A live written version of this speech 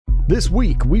This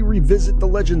week, we revisit the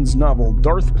Legends novel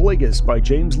Darth Plagueis by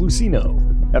James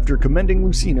Luceno. After commending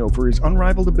Luceno for his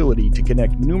unrivaled ability to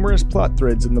connect numerous plot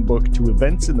threads in the book to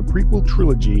events in the prequel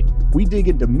trilogy, we dig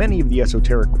into many of the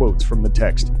esoteric quotes from the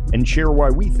text and share why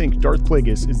we think Darth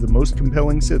Plagueis is the most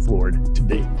compelling Sith Lord to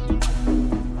date.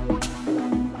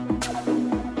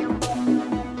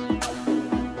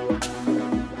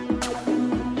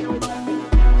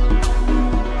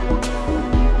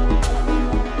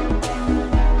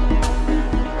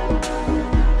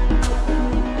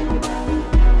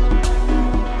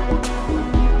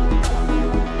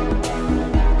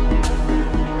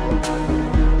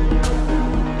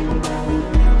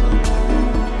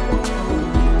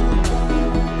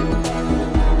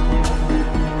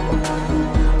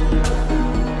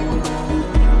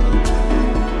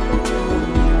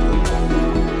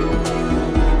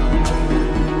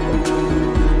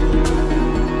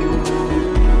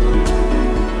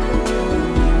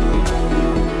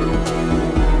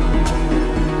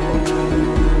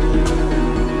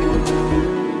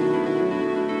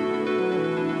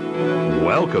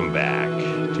 Welcome back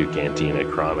to Cantina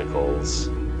Chronicles.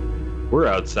 We're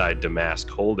outside Damask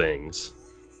Holdings,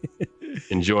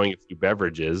 enjoying a few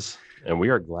beverages, and we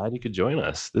are glad you could join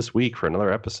us this week for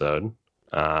another episode.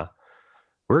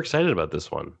 We're excited about this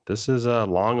one. This is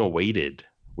long awaited.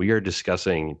 We are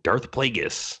discussing Darth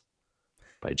Plagueis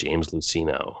by James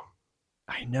Luceno.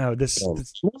 I know this. Do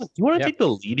you want to take the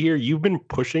lead here? You've been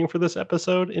pushing for this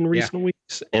episode in recent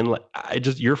weeks, and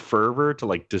your fervor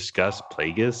to discuss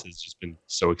Plagueis has just been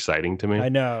so exciting to me. I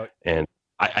know, and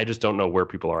I just don't know where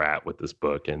people are at with this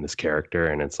book and this character,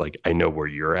 and it's I know where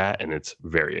you're at, and it's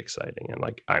very exciting, and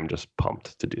I'm just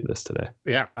pumped to do this today.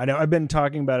 Yeah, I know. I've been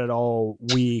talking about it all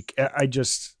week. I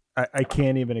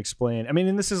can't even explain. I mean,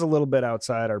 and this is a little bit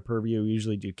outside our purview. We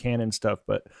usually do canon stuff,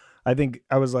 but I think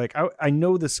I was I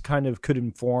know this kind of could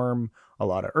inform a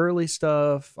lot of early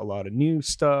stuff, a lot of new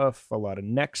stuff, a lot of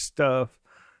next stuff.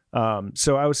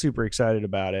 So I was super excited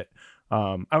about it.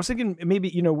 I was thinking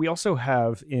maybe, we also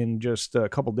have in just a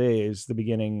couple days, the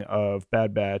beginning of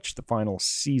Bad Batch, the final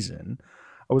season.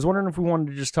 I was wondering if we wanted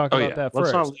to just talk about that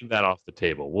first. Let's not leave that off the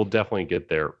table. We'll definitely get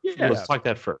there. Yeah. Let's talk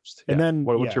that first. And then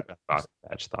what's your Bad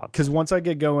Batch thoughts? Because once I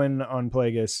get going on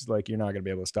Plagueis, you're not going to be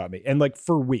able to stop me. And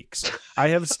for weeks, I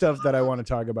have stuff that I want to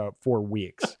talk about for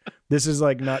weeks. This is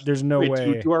there's no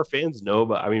way. Do our fans know?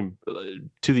 But I mean,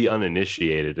 to the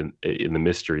uninitiated in the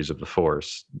mysteries of the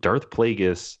Force, Darth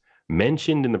Plagueis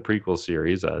mentioned in the prequel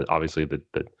series, obviously the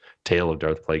tale of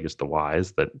Darth Plagueis the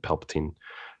Wise that Palpatine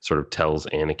sort of tells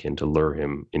Anakin to lure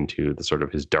him into the sort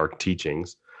of his dark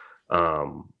teachings.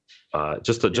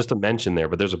 Just a mention there,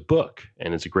 but there's a book,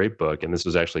 and it's a great book, and this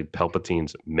was actually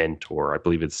Palpatine's mentor. I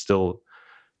believe it's still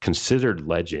considered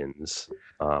Legends.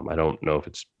 I don't know if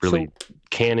it's really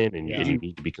canon, and you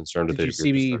need to be concerned with it. Did you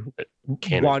see me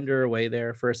wander away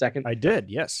there for a second? I did,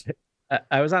 yes.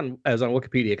 I was on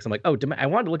Wikipedia because I'm I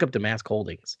wanted to look up Damask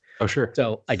Holdings. Oh, sure.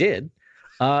 So I did.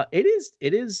 It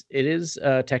is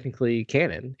technically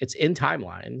canon. It's in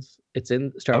timelines. It's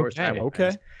in Star Wars timelines.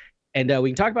 Okay. And we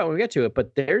can talk about it when we get to it,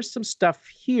 but there's some stuff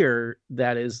here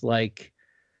that is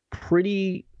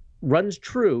pretty runs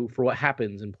true for what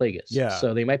happens in Plagueis. Yeah.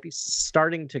 So they might be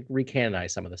starting to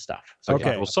recanonize some of the stuff. So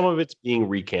okay. Well, some of it's being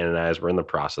recanonized. We're in the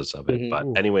process of it. Mm-hmm.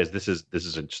 But anyways, this is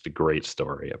just a great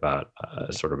story about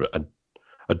sort of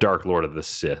a Dark Lord of the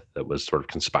Sith that was sort of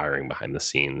conspiring behind the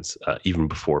scenes even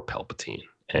before Palpatine.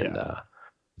 And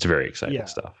it's very exciting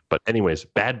stuff. But anyways,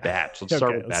 Bad Batch. Let's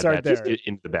start with Bad Batch. Let's get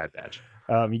into the Bad Batch.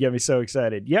 You get me so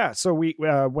excited. Yeah, so we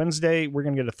Wednesday, we're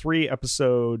going to get a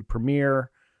 3-episode premiere.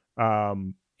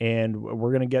 And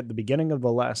we're going to get the beginning of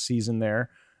the last season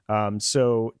there.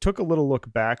 So took a little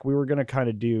look back. We were going to kind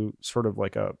of do sort of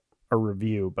a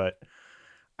review, but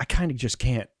I kind of just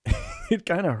can't. It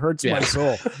kind of hurts my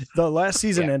soul. The last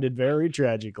season ended very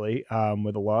tragically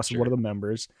with the loss of one of the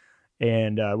members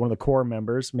and one of the core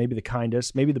members, maybe the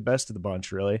kindest, maybe the best of the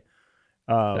bunch, really.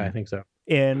 I think so.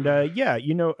 And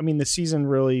the season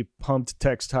really pumped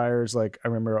Tech's tires. I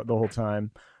remember the whole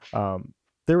time.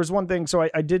 There was one thing. So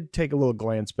I did take a little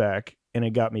glance back and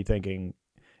it got me thinking,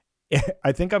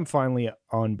 I think I'm finally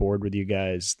on board with you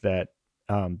guys that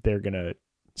they're going to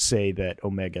say that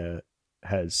Omega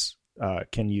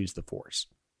can use the Force.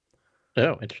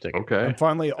 Oh, interesting. Okay. I'm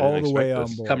finally all the way on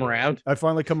board. Come around. I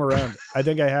finally come around. I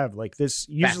think I have this.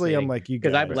 Usually I'm you guys.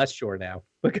 Because I'm less sure now.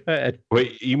 Go ahead.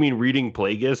 Wait, you mean reading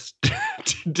Plagueis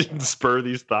didn't spur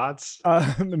these thoughts?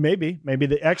 Maybe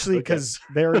actually, because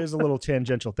there is a little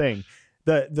tangential thing.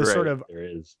 The sort of, there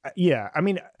is. I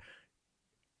mean,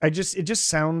 it just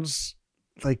sounds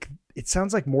like it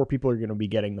sounds like more people are going to be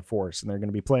getting the Force, and they're going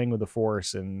to be playing with the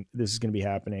Force, and this is going to be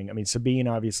happening. I mean, Sabine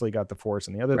obviously got the Force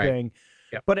and the other thing,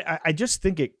 but I just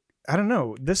think I don't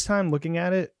know. This time looking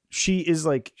at it,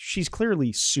 she's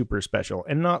clearly super special,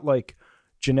 and not like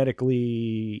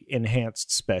genetically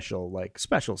enhanced special, like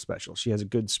special. She has a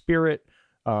good spirit.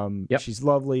 She's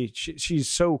lovely. She's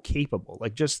so capable.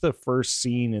 Like just the first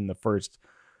scene in the first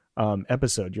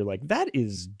episode, you're like, that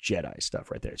is Jedi stuff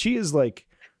right there. She is like,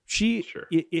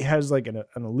 it has like an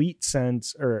elite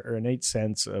sense or innate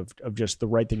sense of just the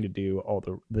right thing to do all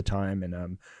the time.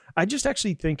 And I just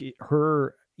actually think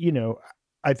her,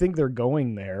 I think they're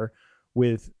going there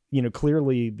with,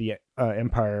 clearly the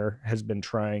Empire has been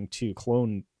trying to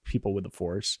clone people with the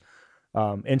Force.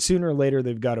 And sooner or later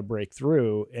they've got to break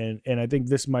through. And I think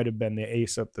this might have been the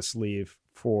ace up the sleeve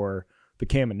for the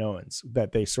Kaminoans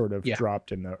that they sort of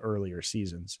dropped in the earlier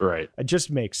seasons. Right. It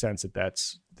just makes sense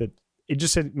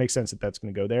it makes sense that that's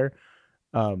going to go there.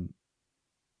 And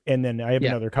then I have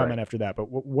another comment after that, but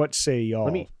what say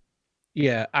y'all?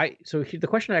 So the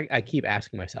question I keep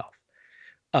asking myself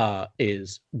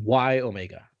is why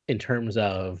Omega, in terms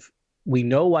of, we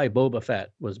know why Boba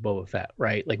Fett was Boba Fett,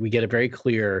 right? Like we get a very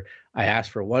clear, I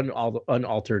asked for one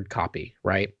unaltered copy,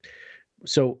 right?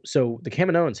 So the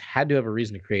Kaminoans had to have a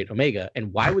reason to create Omega,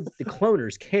 and why would the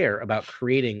cloners care about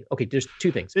creating? Okay, there's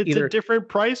two things. It's a different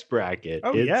price bracket.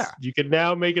 You can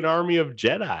now make an army of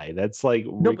Jedi. That's like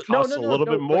costs a little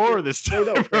bit more this time.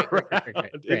 Right.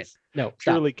 It's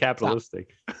truly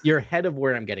capitalistic. You're ahead of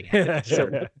where I'm getting at.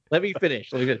 So let me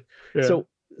finish. Yeah.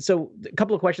 So a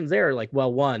couple of questions there, like,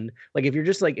 well, one, like if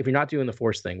you're not doing the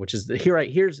Force thing, which is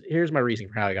here's my reasoning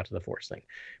for how I got to the Force thing,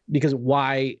 because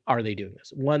why are they doing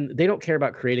this? One, they don't care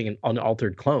about creating an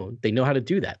unaltered clone. They know how to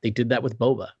do that. They did that with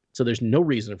Boba. So there's no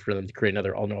reason for them to create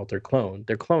another unaltered clone.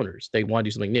 They're cloners. They want to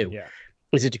do something new. Yeah.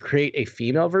 Is it to create a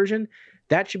female version?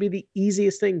 That should be the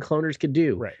easiest thing cloners could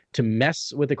do. Right. To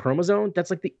mess with the chromosome, that's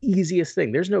like the easiest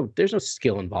thing. There's no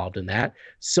skill involved in that.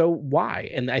 So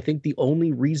why? And I think the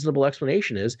only reasonable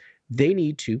explanation is they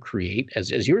need to create,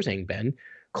 as you were saying, Ben,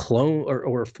 clone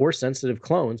or Force sensitive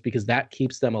clones, because that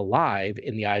keeps them alive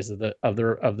in the eyes of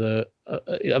the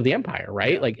Empire,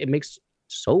 right? Yeah. Like it makes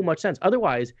so much sense.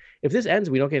 Otherwise, if this ends,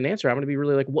 we don't get an answer, I'm going to be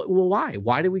really like, well, why?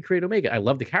 Why did we create Omega? I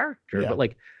love the character, but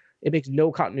like, it makes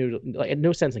no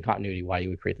sense in continuity why you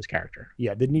would create this character.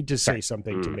 Yeah, they need to say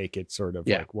something to make it sort of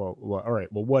like, well, all right,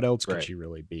 well, what else could she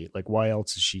really be? Like, why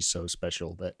else is she so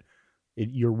special that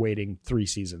you're waiting 3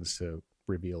 seasons to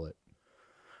reveal it?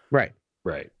 Right.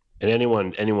 And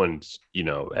anyone,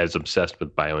 as obsessed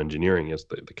with bioengineering as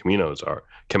the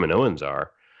Kaminoans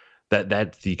are,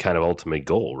 that's the kind of ultimate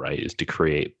goal, right? Is to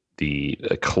create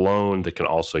a clone that can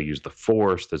also use the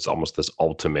Force. That's almost this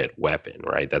ultimate weapon,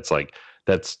 right?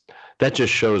 That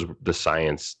just shows the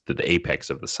science, the apex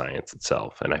of the science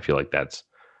itself. And I feel like that's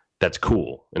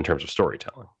cool in terms of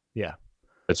storytelling. Yeah.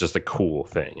 It's just a cool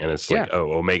thing. And it's like,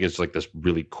 Omega's like this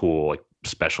really cool, like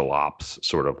special ops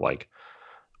sort of like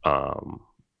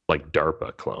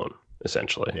DARPA clone,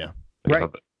 essentially. Yeah. Right.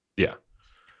 Yeah.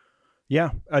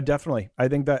 Yeah, definitely. I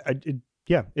think that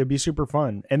it'd be super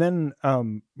fun. And then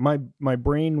my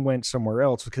brain went somewhere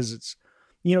else because it's,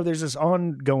 there's this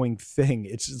ongoing thing.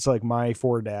 It's like my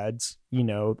 4 dads,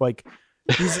 like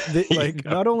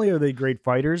not only are they great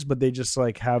fighters, but they just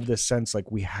like have this sense like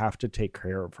we have to take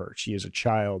care of her. She is a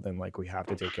child, and like we have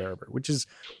to take care of her, which is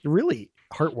really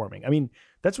heartwarming. I mean,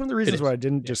 that's one of the reasons why I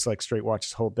didn't just like straight watch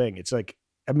this whole thing. It's like,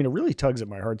 I mean, it really tugs at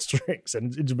my heartstrings,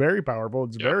 and it's very powerful.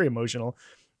 It's very emotional.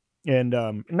 And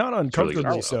not uncomfortably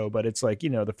really so, but it's like,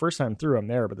 the first time through I'm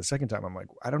there, but the second time I'm like,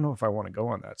 I don't know if I want to go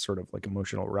on that sort of like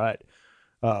emotional ride,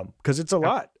 because it's a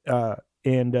lot.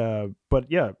 But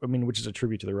yeah, I mean, which is a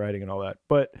tribute to the writing and all that.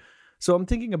 But so I'm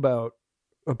thinking about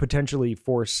a potentially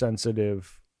Force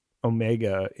sensitive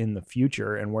Omega in the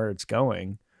future and where it's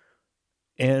going,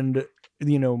 and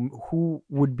who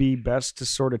would be best to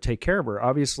sort of take care of her.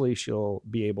 Obviously she'll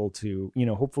be able to,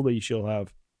 hopefully she'll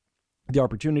have the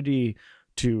opportunity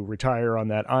to retire on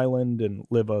that island and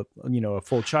live a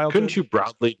full childhood. Couldn't you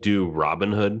broadly do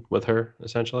Robin Hood with her,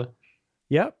 essentially?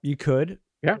 Yeah, you could.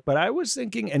 Yeah. But I was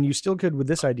thinking, and you still could with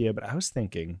this idea, but I was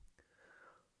thinking,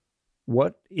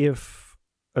 what if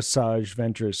Asajj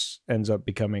Ventress ends up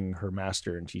becoming her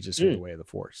master and teaches her the way of the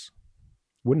Force?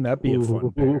 Wouldn't that be a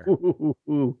fun pair?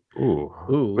 Ooh.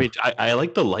 Wait, I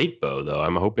like the light bow, though.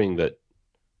 I'm hoping that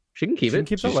she can keep it.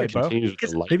 Keep the light bow.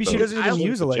 Maybe she doesn't even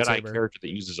use a lightsaber. Jedi character that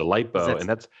uses a light bow, and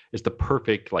it's the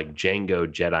perfect like Jango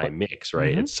Jedi mix,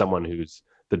 right? It's someone who's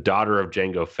the daughter of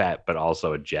Jango Fett, but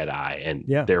also a Jedi, and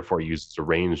therefore uses a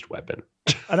ranged weapon.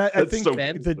 And I think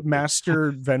the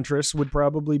Master Ventress would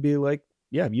probably be like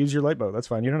Yeah, use your light bow. That's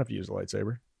fine. You don't have to use a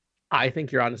lightsaber. I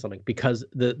think you're onto something, because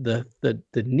the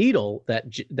needle that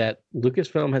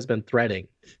Lucasfilm has been threading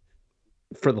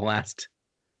for the last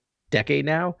decade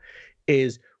now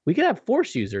is we can have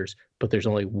Force users, but there's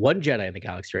only one Jedi in the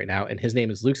galaxy right now, and his name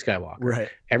is Luke Skywalker. Right.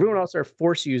 Everyone else are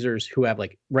Force users who have,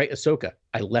 like, right, Ahsoka,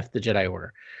 I left the Jedi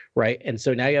Order, right? And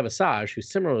so now you have Asajj, who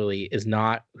similarly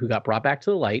who got brought back to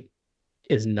the light,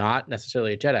 is not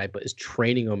necessarily a Jedi, but is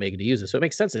training Omega to use it. So it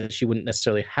makes sense that she wouldn't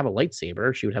necessarily have a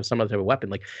lightsaber. She would have some other type of weapon.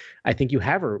 Like, I think you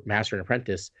have her master and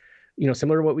apprentice,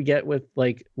 similar to what we get with,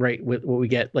 like, right, with what we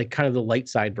get, like, kind of the light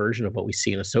side version of what we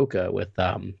see in Ahsoka with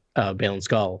Baylan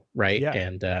Skull, right? Yeah.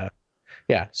 And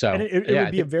so and it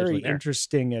would be a very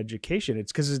interesting education.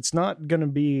 It's because it's not going to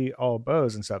be all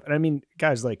bows and stuff. And I mean,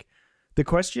 guys, like, the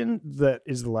question that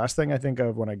is the last thing I think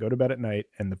of when I go to bed at night,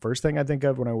 and the first thing I think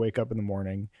of when I wake up in the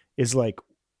morning, is like,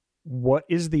 what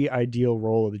is the ideal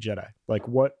role of the Jedi? Like,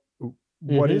 what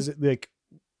is it, like,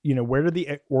 where did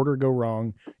the Order go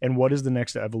wrong, and what is the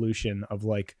next evolution of,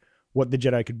 like, what the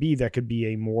Jedi could be that could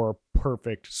be a more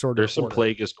perfect sort of There's some order.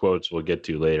 Plagueis quotes we'll get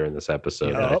to later in this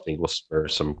episode that I think will spur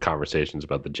some conversations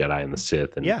about the Jedi and the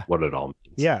Sith and what it all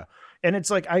means. Yeah. And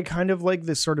it's like, I kind of like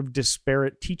this sort of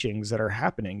disparate teachings that are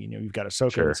happening. You've got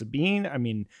Ahsoka and Sabine. I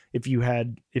mean, if you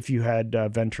had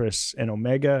Ventress and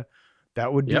Omega,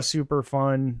 that would be super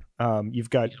fun. You've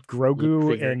got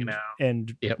Grogu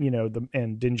and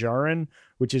Din Djarin,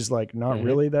 which is like not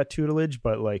really that tutelage,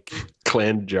 but like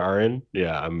Clan Djarin.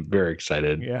 Yeah, I'm very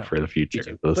excited for the future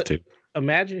of those two.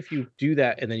 Imagine if you do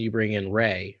that and then you bring in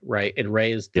Rey, right? And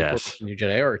Rey is the new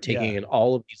Jedi Order, taking in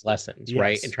all of these lessons,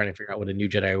 right? And trying to figure out what a new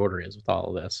Jedi Order is with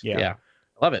all of this. Yeah.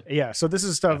 I love it. Yeah. So this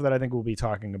is stuff that I think we'll be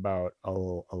talking about a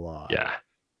lot. Yeah.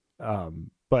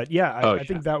 But I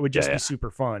think that would just be super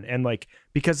fun. And like,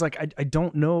 because like, I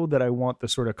don't know that I want the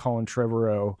sort of Colin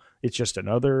Trevorrow, it's just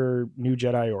another new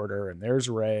Jedi Order, and there's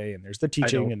Rey, and there's the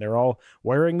teaching, and they're all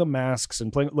wearing the masks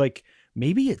and playing. Like,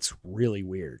 maybe it's really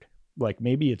weird.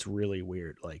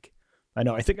 Like, I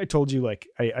know, I think I told you, like,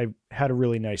 I had a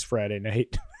really nice Friday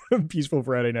night, peaceful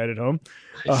Friday night at home.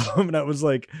 Nice. And I was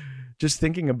like, just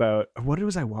thinking about, what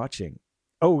was I watching?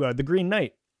 Oh, The Green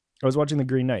Knight. I was watching The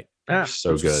Green Knight.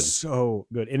 So good. So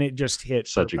good. And it just hit.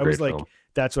 Such a great film. I was like,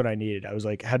 that's what I needed. I was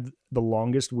like, had the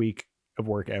longest week of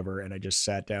work ever, and I just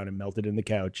sat down and melted in the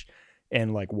couch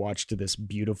and like watched this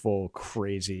beautiful,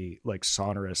 crazy, like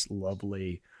sonorous,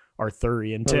 lovely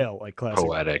Arthurian tale, like classic.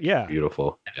 Poetic.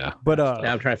 Beautiful. Yeah. But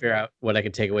now I'm trying to figure out what I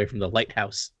can take away from The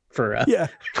Lighthouse for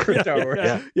Star Wars.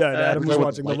 And Adam was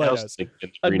watching The Lighthouse.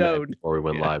 Before we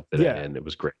went live today, and it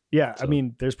was great. Yeah, so. I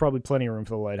mean, there's probably plenty of room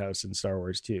for The Lighthouse in Star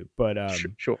Wars too. But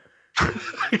sure.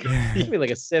 You mean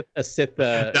like a Sith. Now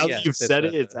that you've said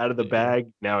it, it's out of the bag.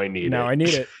 Now I need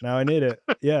it.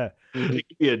 Yeah. It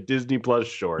could be a Disney Plus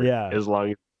short. Yeah. As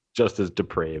long as just as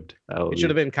depraved. It should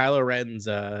have been Kylo Ren's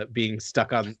being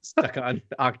stuck on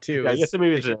Octu. I guess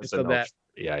maybe it's that.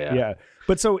 Yeah.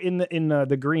 But so in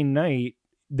the Green Knight,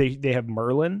 they have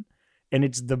Merlin, and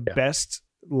it's the best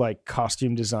like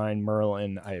costume design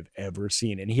Merlin I have ever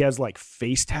seen. And he has like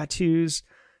face tattoos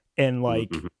and like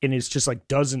and it's just like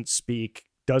doesn't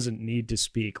need to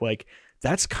speak. Like,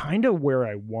 that's kind of where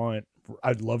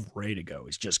I'd love Rey to go,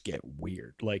 is just get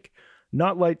weird. Like,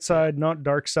 not light side, not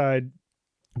dark side,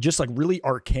 just like really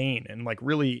arcane and like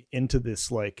really into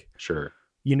this, like,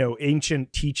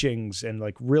 ancient teachings, and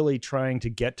like really trying to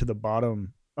get to the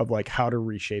bottom of like how to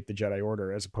reshape the Jedi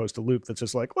Order, as opposed to Luke that's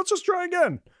just like, let's just try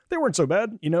again. They weren't so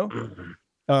bad, nothing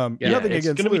it's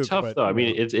against gonna Luke, be tough though. I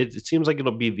mean, it seems like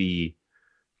it'll be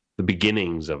the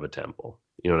beginnings of a temple.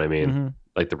 You know what I mean?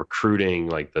 Like the recruiting,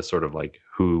 like the sort of like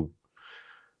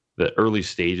the early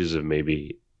stages of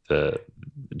maybe the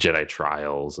Jedi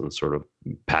trials and sort of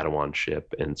Padawanship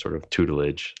and sort of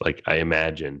tutelage. Like, I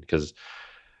imagine, because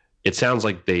it sounds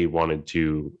like they wanted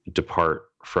to depart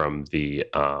from the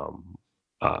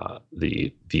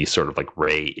sort of like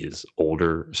Rey is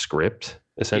older script,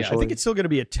 essentially. I think it's still going to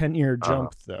be a 10-year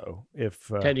jump though. If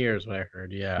 10 years, what I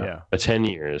heard. A 10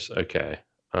 years. Okay.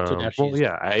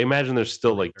 I imagine there's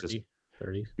still 30, like just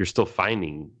 30. You're still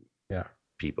finding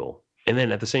people. And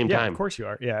then at the same time, of course you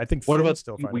are. Yeah, I think. What about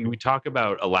still we talk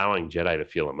about allowing Jedi to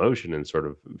feel emotion and sort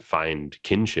of find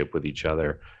kinship with each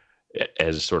other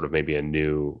as sort of maybe a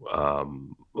new,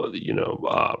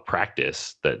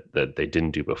 practice that they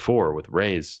didn't do before with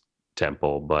Rey's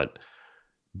temple. But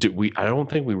I don't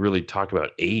think we really talk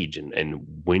about age and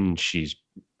when she's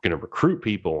going to recruit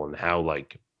people and how,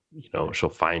 like, she'll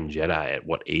find Jedi at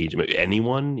what age.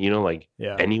 Anyone,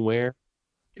 anywhere.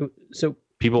 So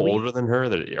people older than her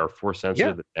that are Force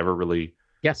sensitive that never really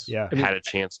had a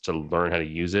chance to learn how to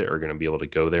use it are going to be able to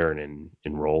go there and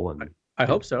enroll. And I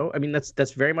hope so. I mean,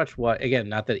 that's very much what, again,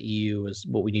 not that EU is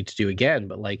what we need to do again,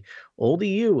 but like old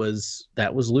EU was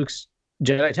Luke's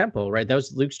Jedi Temple, right? That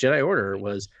was Luke's Jedi Order,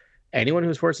 was anyone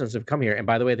who's force sensitive come here. And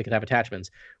by the way, they could have attachments.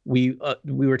 We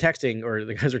were texting, or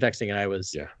the guys were texting, and I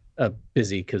was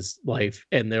busy because life.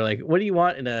 And they're like, "What do you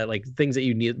want in a like things that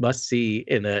you must see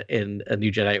in a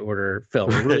new Jedi Order film?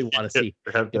 I really want to see."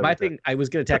 And my thing, I was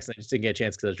gonna text, and I just didn't get a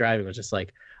chance because I was driving. Was just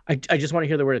like, I just want to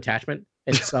hear the word attachment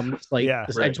and some like I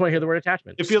just want to hear the word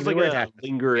attachment. It feels like a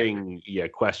lingering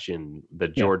question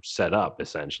that George set up.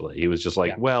 Essentially, he was just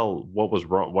like, "Well, what was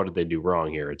wrong? What did they do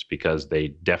wrong here?" It's because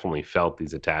they definitely felt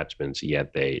these attachments,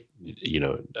 yet they,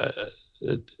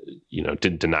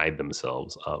 denied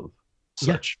themselves of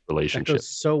such relationships. That goes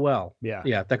so well.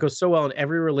 Yeah, that goes so well in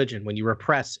every religion. When you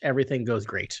repress, everything goes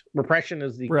great. Repression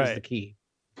is the key.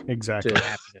 Exactly.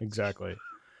 Exactly.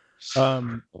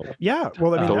 Yeah.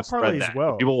 Well, I mean, that probably as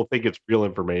well. People will think it's real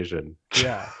information.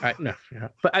 Yeah.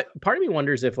 But part of me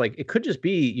wonders if like it could just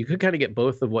be you could kind of get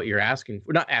both of what you're asking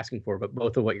for, not asking for, but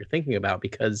both of what you're thinking about,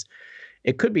 because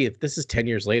it could be, if this is 10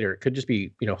 years later, it could just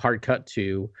be, hard cut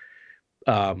to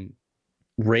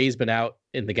Rey's been out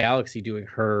in the galaxy doing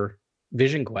her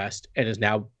vision quest and is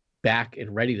now back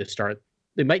and ready to start.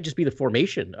 It might just be the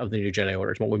formation of the new Jedi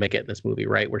Order is what we might get in this movie,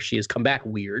 right? Where she has come back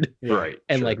weird, right,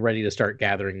 and like ready to start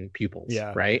gathering pupils,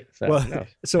 right?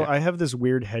 So I have this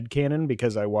weird headcanon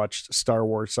because I watched Star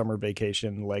Wars Summer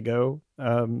Vacation Lego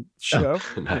show,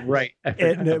 right?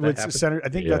 And it's centered. I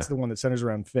think that's the one that centers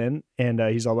around Finn, and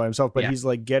he's all by himself, but he's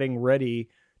like getting ready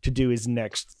to do his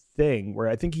next thing. Where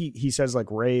I think he says like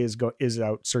Rey is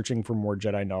out searching for more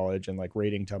Jedi knowledge and like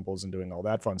raiding temples and doing all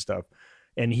that fun stuff.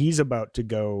 And he's about to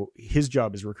go, his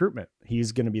job is recruitment.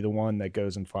 He's going to be the one that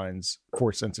goes and finds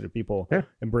force sensitive people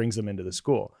and brings them into the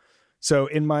school. So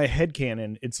in my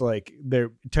headcanon, it's like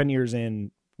they're 10 years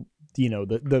in,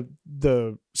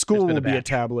 the school will be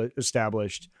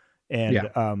established, and,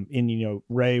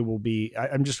 Rey will be,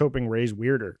 I'm just hoping Rey's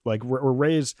weirder, like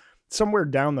Rey's somewhere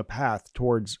down the path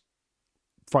towards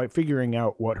figuring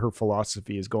out what her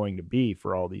philosophy is going to be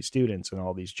for all these students and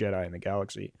all these Jedi in the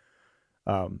galaxy.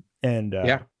 And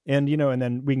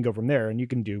then we can go from there, and you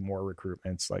can do more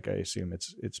recruitments. Like I assume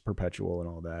it's perpetual and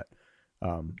all that.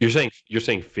 You're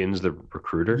saying Finn's the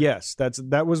recruiter? Yes,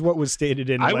 that was what was stated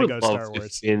in Lego Star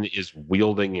Wars. Finn is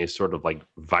wielding a sort of like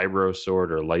vibro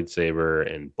sword or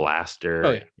lightsaber and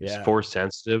blaster. He's force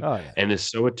sensitive and is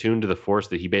so attuned to the force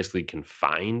that he basically can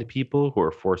find people who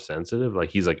are force sensitive. Like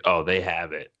he's like, oh, they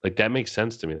have it. Like that makes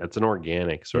sense to me. That's an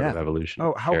organic sort of evolution.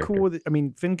 Oh, how cool! I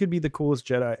mean, Finn could be the coolest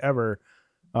Jedi ever.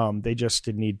 They just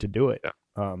need to do it.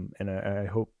 And I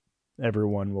hope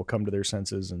everyone will come to their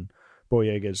senses, and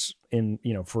Boyega's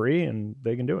free, and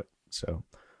they can do it. So,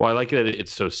 well, I like that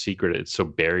it's so secret. It's so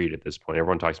buried at this point.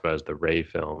 Everyone talks about it as the Rey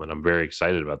film, and I'm very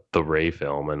excited about the Rey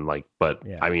film. And I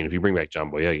mean, if you bring back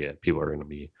John Boyega, people are going to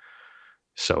be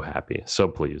so happy, so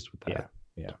pleased with that.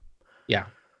 Yeah.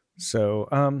 So,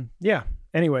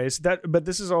 anyways, but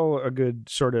this is all a good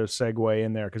sort of segue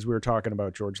in there, because we were talking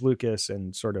about George Lucas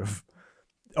and sort of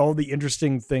all the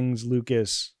interesting things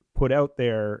Lucas put out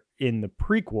there in the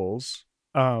prequels.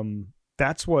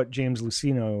 That's what James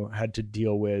Luceno had to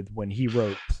deal with when he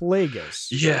wrote Plagueis.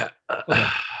 Now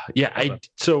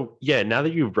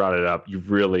that you've brought it up,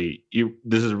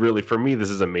 this is really, for me, this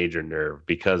is a major nerve,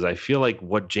 because I feel like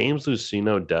what James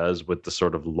Luceno does with the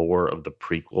sort of lore of the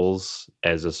prequels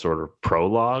as a sort of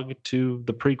prologue to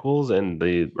the prequels and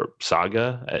the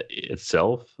saga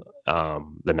itself,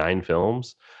 the 9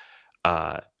 films,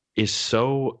 is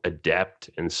so adept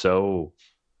and so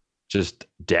just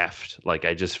deft. Like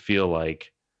I just feel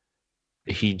like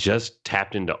he just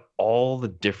tapped into all the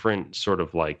different sort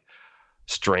of like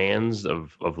strands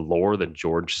of lore that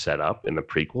George set up in the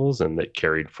prequels and that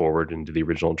carried forward into the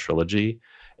original trilogy,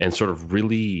 and sort of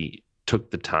really took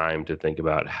the time to think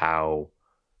about how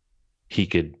he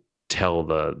could tell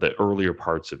the earlier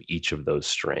parts of each of those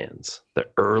strands, the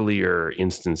earlier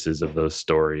instances of those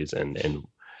stories, and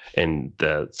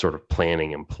the sort of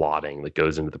planning and plotting that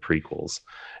goes into the prequels.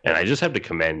 And I just have to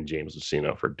commend James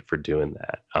Luceno for doing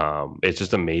that. It's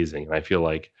just amazing. And I feel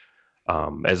like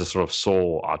as a sort of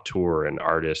sole auteur and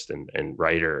artist and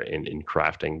writer in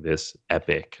crafting this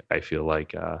epic, I feel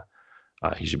like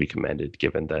he should be commended,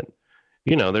 given that,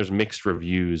 there's mixed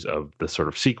reviews of the sort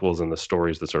of sequels and the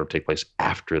stories that sort of take place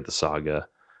after the saga,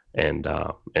 and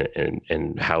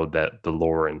how that the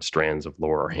lore and strands of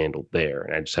lore are handled there.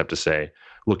 And I just have to say,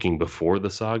 looking before the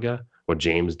saga, what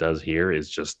James does here is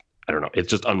just, I don't know, it's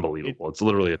just unbelievable. It's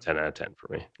literally a 10 out of 10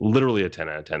 for me. Literally a 10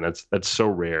 out of 10. That's so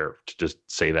rare to just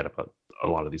say that about a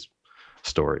lot of these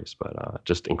stories, but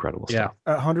just incredible stuff.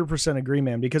 100% agree,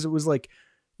 man, because it was like,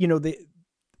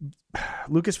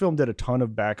 Lucasfilm did a ton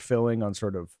of backfilling on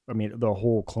sort of, I mean, the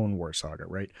whole Clone Wars saga,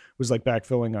 right? It was like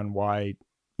backfilling on why,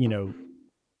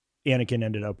 Anakin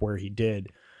ended up where he did.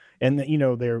 And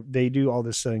they do all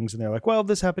these things and they're like, well,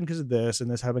 this happened because of this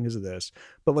and this happened because of this.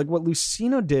 But like what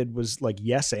Luceno did was like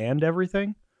yes and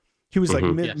everything. He was like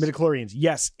midichlorians,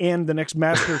 yes, and the next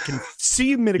master can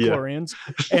see midichlorians,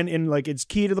 and like it's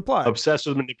key to the plot. Obsessed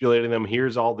with manipulating them.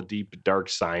 Here's all the deep dark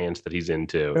science that he's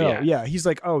into. Yeah. He's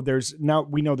like, oh,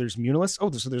 we know there's Munilis.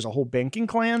 Oh, so there's a whole banking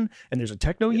clan and there's a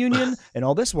techno union and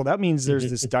all this. Well, that means there's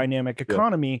this dynamic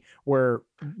economy where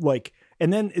like,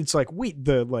 and then it's like, wait,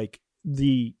 the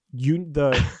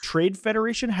Trade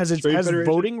Federation has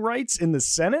voting rights in the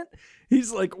Senate.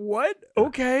 He's like, what?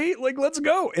 Okay, like let's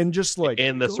go, and just like,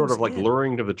 and the sort of like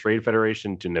luring of the Trade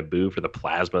Federation to Naboo for the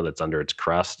plasma that's under its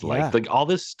crust, like all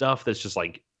this stuff that's just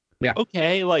like,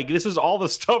 okay, like this is all the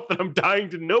stuff that I'm dying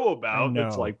to know about.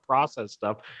 It's like process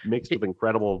stuff mixed with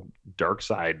incredible dark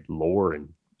side lore and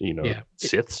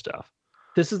Sith stuff.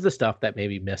 This is the stuff that made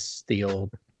me miss the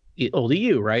old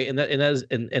EU, right? And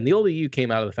the old EU came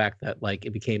out of the fact that like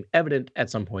it became evident at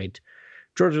some point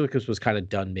George Lucas was kind of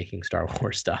done making Star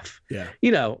Wars stuff. Yeah.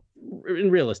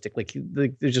 And realistic, like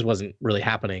it just wasn't really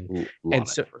happening. And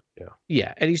so,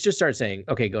 and he's just started saying,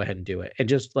 okay, go ahead and do it. And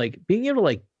just like being able to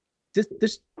like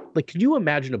this, like, could you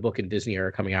imagine a book in Disney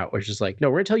era coming out where it's just like, no,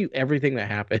 we're gonna tell you everything that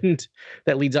happened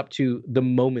that leads up to the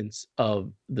moments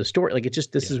of the story. Like, it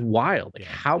just, this is wild. Like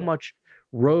how much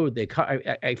road they cut.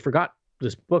 I forgot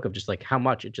this book of just like how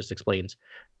much it just explains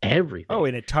everything. Oh,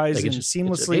 and it ties in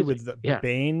seamlessly with the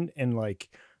Bane and like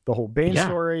the whole Bane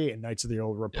story, and Knights of the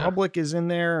Old Republic is in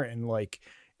there, and like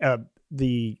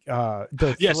the so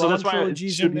that's why you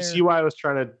see why I was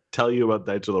trying to tell you about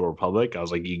Knights of the Republic. I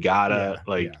was like, you gotta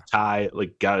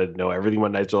gotta know everything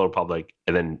about Knights of the Republic,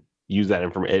 and then use that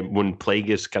information. When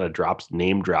Plagueis kind of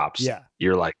name drops,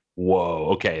 you're like, whoa,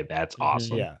 okay, that's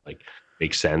awesome. Like,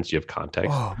 makes sense. You have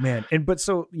context. Oh man.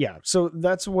 So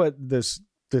that's what this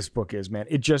book is, man.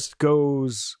 It just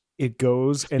goes and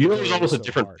there's almost a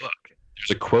different book.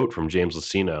 There's a quote from James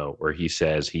Luceno where he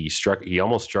says he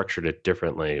almost structured it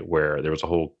differently, where there was a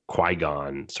whole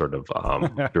Qui-Gon sort of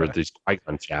there were these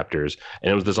Qui-Gon chapters,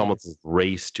 and it was this almost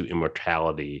race to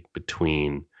immortality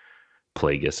between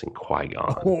Plagueis and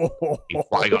Qui-Gon.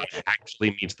 Qui-Gon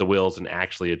actually meets the wills and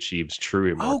actually achieves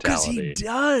true immortality. He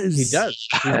does. Yeah,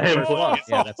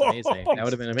 that's amazing. That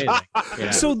would have been amazing.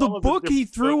 Yeah. So the book he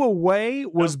threw away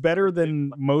was better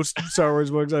than most Star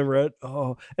Wars books I've read.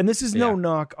 Oh, and this is no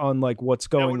knock on like what's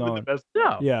going on. Like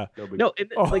the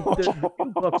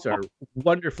books are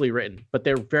wonderfully written, but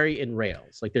they're very in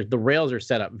rails. Like the rails are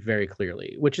set up very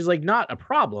clearly, which is like not a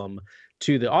problem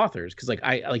to the authors, because like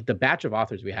I like the batch of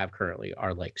authors we have currently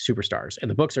are like superstars, and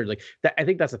the books are like that. I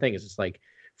think that's the thing, is it's like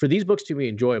for these books to be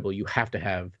enjoyable, you have to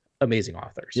have amazing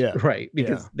authors, right?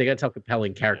 Because they got to tell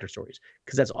compelling character stories,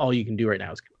 because that's all you can do right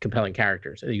now is compelling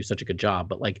characters, and they do such a good job.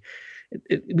 But like,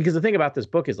 because the thing about this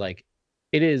book is like,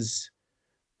 it is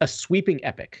a sweeping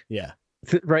epic,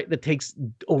 right? That takes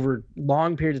over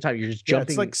long periods of time. You're just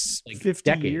jumping it's like 50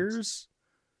 decades. Years.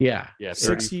 Yeah,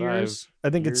 6 years. I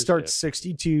think it starts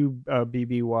 62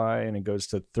 BBY and it goes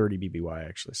to 30 BBY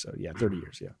actually. So 30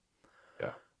 years.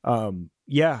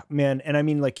 Man. And I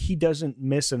mean, like, he doesn't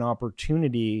miss an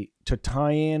opportunity to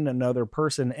tie in another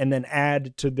person and then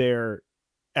add to their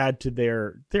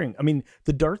thing. I mean,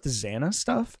 the Darth Zana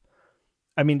stuff.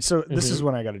 I mean, so this is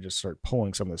when I got to just start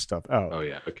pulling some of this stuff out. Oh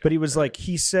yeah. Okay. But he was like,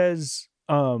 he says,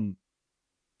 oh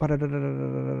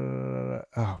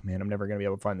man, I'm never gonna be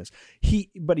able to find this. He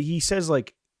says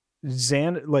like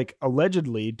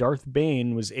allegedly Darth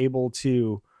Bane was able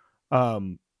to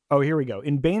here we go.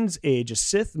 In Bane's age, a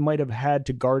Sith might have had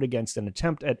to guard against an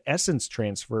attempt at essence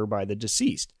transfer by the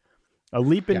deceased, a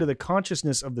leap into the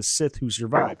consciousness of the Sith who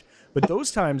survived. But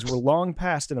those times were long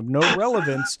past and of no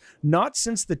relevance, not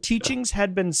since the teachings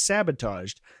had been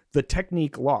sabotaged, the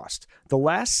technique lost. The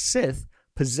last Sith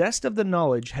possessed of the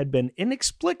knowledge had been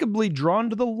inexplicably drawn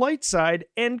to the light side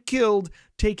and killed,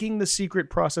 taking the secret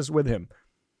process with him.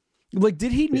 Like,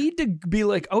 did he need to be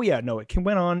like, oh yeah, no, it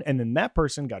went on, and then that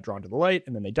person got drawn to the light,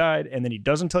 and then they died, and then he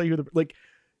doesn't tell you like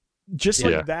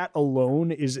that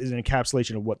alone is an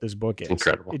encapsulation of what this book is.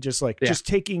 Incredible. It just just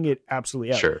taking it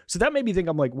absolutely out. Sure. So that made me think,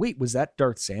 I'm like, wait, was that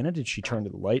Darth Zana? Did she turn to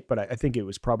the light? But I think it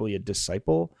was probably a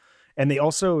disciple. And they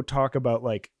also talk about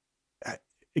like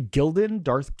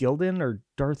Darth Gildan or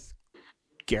Darth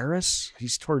Garrus.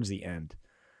 He's towards the end.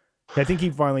 I think he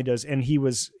finally does. And he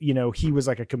was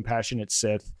like a compassionate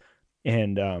Sith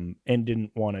and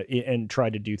didn't want to, and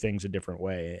tried to do things a different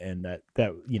way. And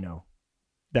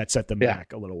that set them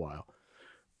back a little while.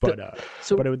 But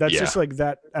that's Yeah. just like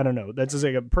that. I don't know. That's just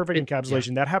like a perfect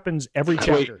encapsulation. That happens every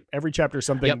chapter. Every chapter,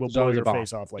 something will blow your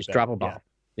face off like just that. Drop a bomb.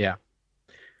 Yeah.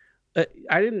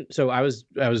 I didn't. So I was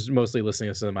mostly listening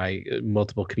to some of my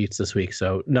multiple commutes this week,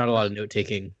 so not a lot of note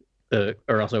taking.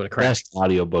 Or else I would have crashed. Best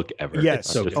audiobook ever. Yes.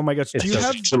 So good. Oh my gosh. Do you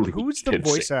have who's the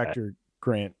voice insane. actor,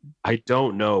 Grant? I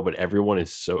don't know, but everyone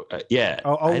is so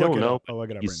I'll I don't know. I'll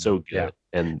look it up. He's right so now. good.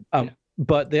 And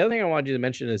but the other thing I wanted you to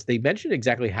mention is they mentioned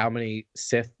exactly how many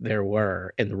Sith there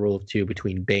were in the Rule of Two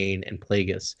between Bane and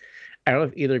Plagueis. I don't know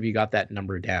if either of you got that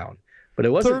number down, but it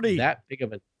wasn't 30. that big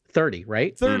of a 30,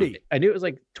 right? 30. I knew it was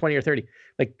like 20 or 30.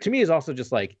 Like to me is also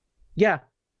just like, yeah,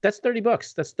 that's 30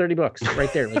 bucks. That's 30 bucks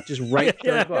right there. Like just write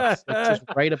 30 bucks. Like, just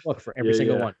write a book for every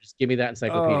single one. Just give me that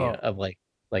encyclopedia of like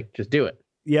just do it.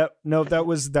 Yep. No, that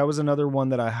was another one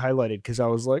that I highlighted because I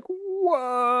was like,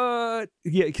 what?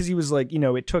 Yeah, because he was like,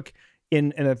 it took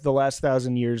in the last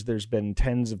 1,000 years, there's been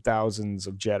tens of thousands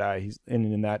of Jedi.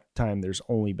 And in that time, there's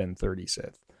only been 30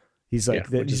 Sith. He's like,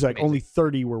 he's like, only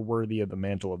 30 were worthy of the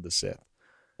mantle of the Sith.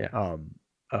 Yeah.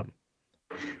 Can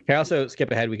I also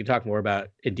skip ahead? We can talk more about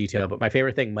it in detail, but my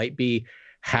favorite thing might be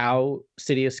how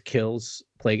Sidious kills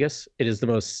Plagueis. It is the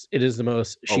most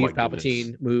Sheev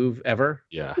Palpatine move ever.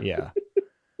 Yeah. Yeah.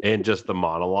 And just the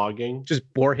monologuing. Just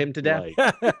bore him to death.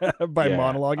 By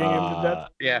monologuing him to death.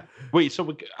 Yeah. Wait,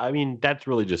 so that's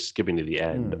really just skipping to the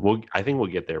end. I think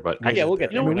we'll get there, but we'll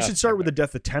get there. We should start with the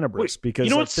death of Tenebrous because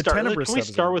the Tenebrous. Can we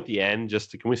start with the end?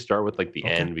 Can we start with like the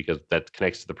end because that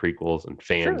connects to the prequels and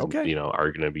fans,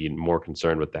 are going to be more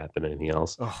concerned with that than anything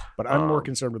else. Oh, but I'm more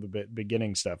concerned with the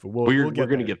beginning stuff. We're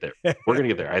going to get there. We're going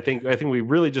to get there. I think we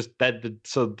really just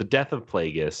so the death of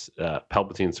Plagueis,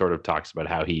 Palpatine sort of talks about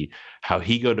how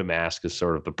he go to Mask is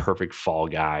sort of the perfect fall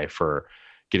guy for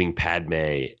getting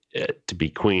Padme to be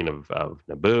queen of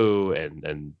Naboo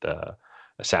and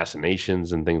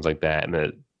assassinations and things like that. And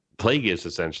that Plagueis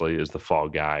essentially is the fall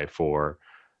guy for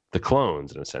the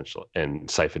clones and Sifo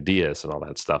Dyas and all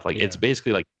that stuff. Like it's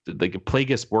basically like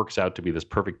Plagueis works out to be this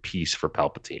perfect piece for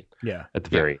Palpatine. Yeah. At the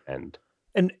very end.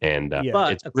 And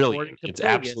but it's brilliant. It's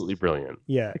absolutely brilliant.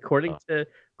 Yeah. According to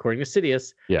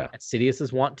Sidious, as Sidious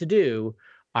is wont to do,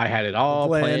 I had it all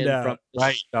planned from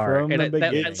the start. From the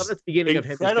beginning. I love the beginning of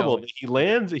him. Incredible. He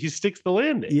lands. He sticks the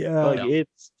landing. Yeah.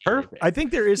 It's perfect. I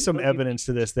think there is some evidence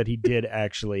to this that he did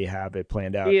actually have it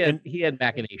planned out. He had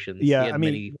machinations. Yeah. He had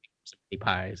many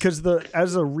pies. Because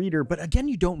as a reader, but again,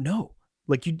 you don't know.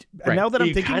 Like now that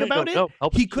I'm thinking about it,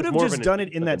 he could have just done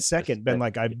it in that second. Been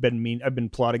like, I've been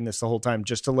plotting this the whole time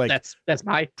just to like that's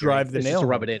my drive the nail, just to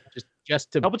rub it in,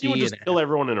 just to Palpatine would just kill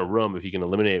everyone in a room if he can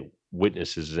eliminate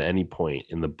witnesses at any point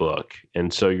in the book.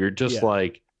 And so you're just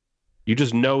like, you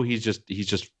just know he's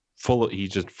just full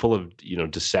of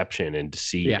deception and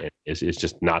deceit. And is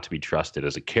just not to be trusted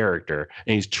as a character,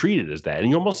 and he's treated as that. And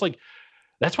you're almost like,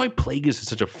 that's why Plagueis is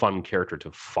such a fun character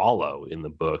to follow in the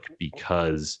book,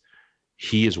 because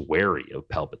he is wary of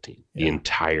Palpatine the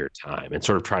entire time and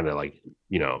sort of trying to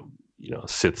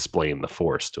Sith splain the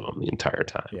Force to him the entire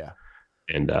time. Yeah.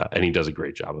 And he does a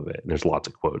great job of it. And there's lots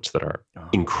of quotes that are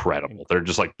incredible. They're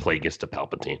just like Plagueis to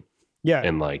Palpatine. Yeah.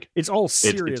 And like, it's all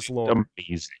serious lore.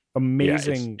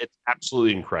 Amazing. Yeah, it's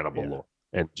absolutely incredible lore.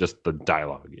 And just the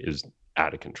dialogue is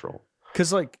out of control.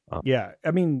 Because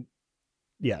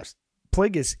yes,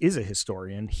 Plagueis is a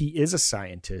historian. He is a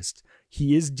scientist.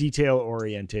 He is detail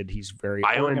oriented. He's very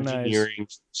bioengineering.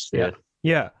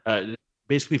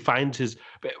 Basically finds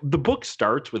the book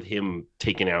starts with him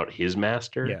taking out his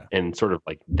master and sort of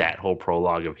like that whole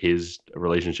prologue of his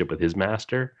relationship with his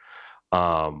master,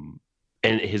 and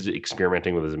his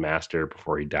experimenting with his master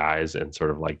before he dies, and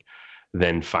sort of like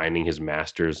then finding his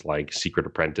master's like secret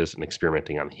apprentice and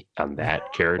experimenting on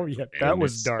that character. Oh yeah, that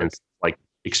was dark. And like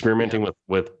experimenting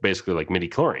with basically like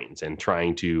midichlorians and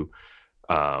trying to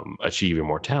achieve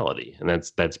immortality. And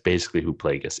that's basically who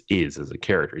Plagueis is as a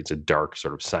character. He's a dark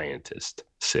sort of scientist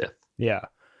Sith. Yeah.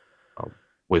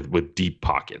 With deep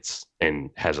pockets and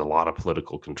has a lot of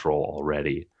political control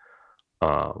already.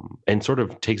 And sort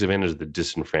of takes advantage of the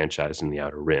disenfranchised in the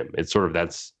Outer Rim. It's sort of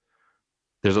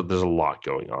there's a lot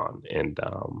going on, and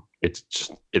it's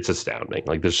astounding.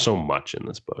 Like there's so much in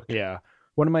this book. Yeah.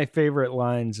 One of my favorite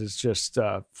lines is just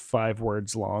 5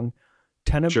 words long.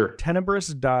 Tenebrous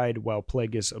died while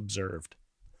Plagueis observed.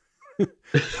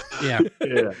 Yeah.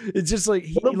 It's just like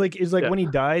when he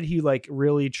died, he like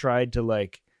really tried to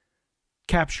like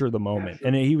capture the moment,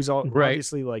 and he was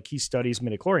obviously like he studies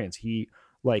midichlorians. He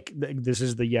like this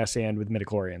is the yes and with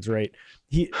midichlorians, right?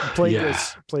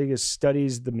 Plagueis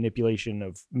studies the manipulation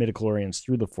of midichlorians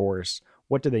through the Force.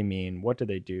 What do they mean? What do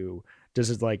they do? Does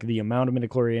it like the amount of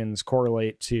midichlorians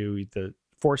correlate to the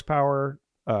Force power?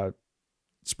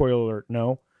 spoiler alert,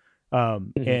 no.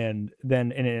 And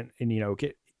then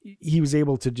he was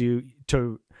able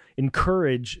to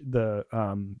encourage the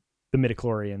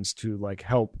midichlorians to like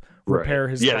help repair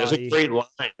his body. There's a great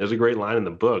line. There's a great line in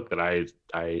the book that I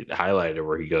highlighted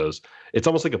where he goes, it's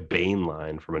almost like a Bane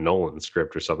line from a Nolan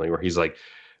script or something, where he's like,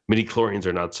 midichlorians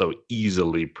are not so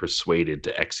easily persuaded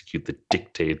to execute the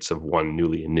dictates of one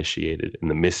newly initiated in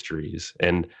the mysteries.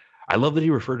 And I love that he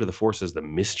referred to the Force as the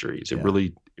mysteries. It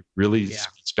really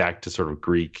speaks back to sort of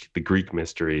the Greek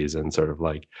mysteries and sort of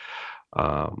like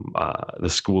the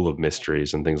school of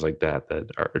mysteries and things like that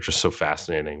are just so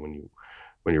fascinating when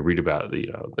you read about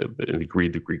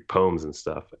read the Greek poems and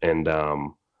stuff. And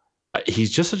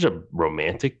he's just such a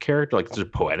romantic character, like such a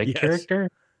poetic character.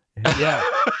 Yeah,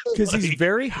 because like, he's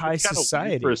very high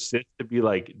society. For a Sith to be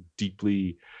like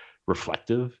deeply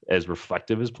reflective as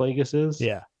Plagueis is.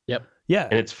 Yeah. Yep. Yeah.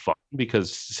 And it's fun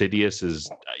because Sidious is,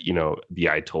 the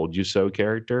I told you so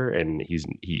character, and he's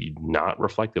not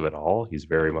reflective at all. He's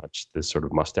very much this sort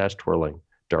of mustache twirling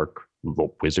dark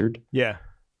wizard. Yeah.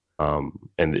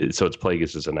 And so it's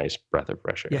Plagueis is a nice breath of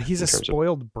fresh air. Yeah, he's a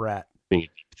spoiled brat. Being a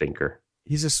deep thinker.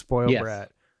 He's a spoiled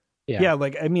brat. Yeah,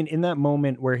 like, I mean, in that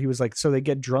moment where he was like, so they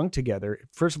get drunk together.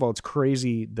 First of all, it's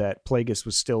crazy that Plagueis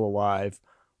was still alive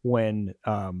when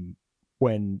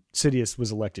Sidious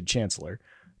was elected chancellor,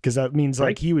 because that means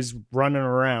like he was running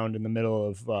around in the middle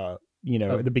of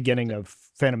at the beginning of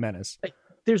Phantom Menace.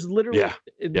 There's literally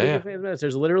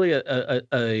there's literally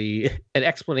an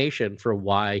explanation for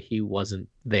why he wasn't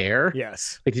there.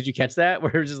 Yes. Like, did you catch that?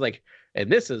 Where it was just like, and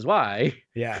this is why.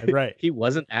 Yeah, right. He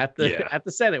wasn't at the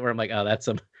Senate. Where I'm like, oh, that's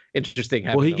some interesting.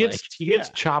 Well, he gets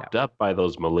chopped up by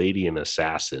those Maladian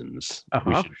assassins.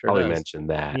 We should probably mention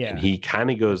that. Yeah. And he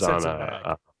kind of goes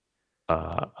on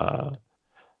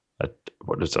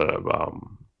what is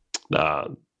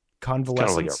convalescence, kind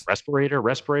of like a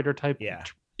respirator type. Yeah.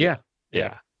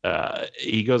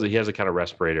 He has a kind of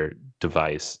respirator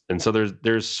device, and so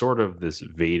there's sort of this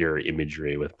Vader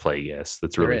imagery with Plagueis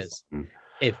that's really fun.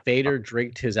 If Vader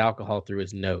drank his alcohol through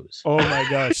his nose. Oh my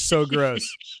gosh, so gross.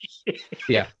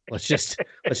 Yeah, let's just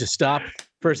stop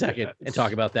for a second and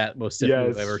talk about that most Sith movie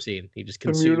I've ever seen. He just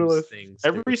consumes things.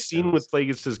 Every scene with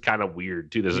Plagueis is kind of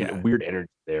weird too. There's a weird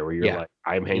energy there where you're like,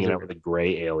 I'm hanging out with a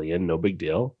gray alien, no big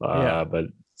deal. But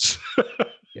it's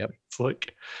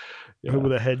like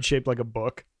with a head shaped like a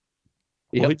book.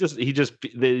 Well,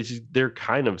 they're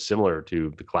kind of similar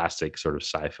to the classic sort of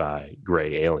sci-fi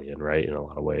gray alien, right? In a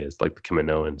lot of ways, like the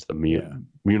Kaminoans, the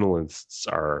Munilists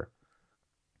are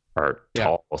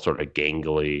tall, sort of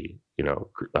gangly,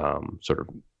 sort of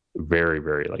very,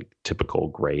 very like typical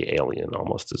gray alien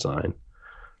almost design.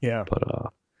 Yeah,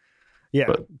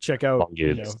 but check out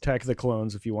Attack of the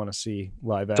Clones if you want to see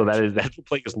live action. So that's what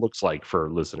Plagueis looks like for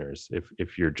listeners.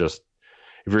 If you're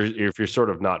sort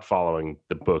of not following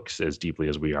the books as deeply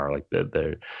as we are, like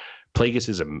the Plagueis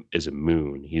is a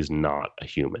moon. He's not a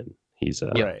human. He's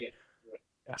right.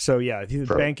 So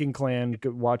the banking clan.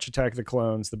 Watch Attack of the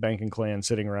Clones. The banking clan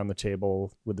sitting around the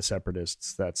table with the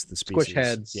separatists. That's the species. Squish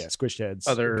heads. Yeah, squished heads.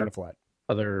 Other kind of flat.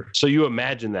 So you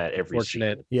imagine that every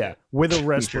fortunate. scene. Yeah, with a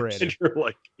respirator. You're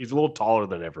like, he's a little taller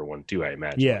than everyone too, I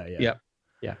imagine. Yeah.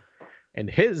 And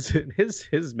his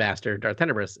master, Darth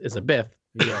Tenebris, is a Bith.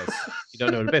 Yes. You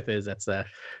don't know what a Bith is? That's the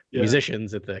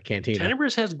musicians at the cantina.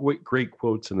 Tenebris has great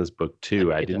quotes in this book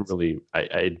too. I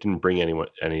didn't bring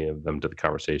any of them to the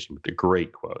conversation, but they're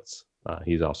great quotes.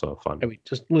 He's also a fun. I mean,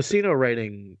 just Luceno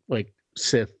writing like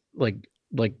Sith, like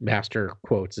master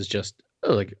quotes is just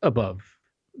like above,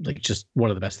 like just one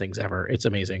of the best things ever. It's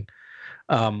amazing.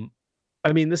 I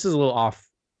mean, this is a little off,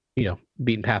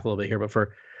 beaten path a little bit here, but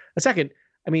for a second,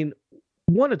 I mean,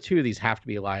 one or two of these have to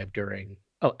be alive during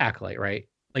Acolyte, right?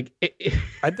 Like,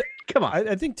 come on.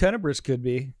 I think Tenebris could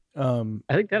be. I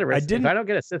think Tenebris. If I don't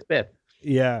get a Sith Bith.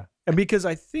 Yeah, and because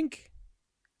I think,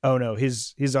 oh no,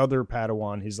 his other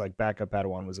Padawan, his like backup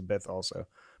Padawan was a Bith also,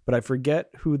 but I forget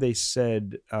who they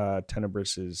said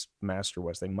Tenebris's master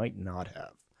was. They might not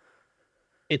have.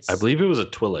 I believe it was a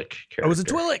Twi'lek character. Oh, it was a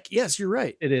Twi'lek. Yes, you're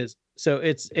right. It is. So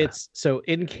it's so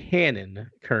in canon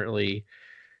currently.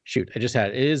 Shoot, I just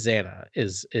had it. Is Xana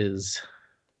is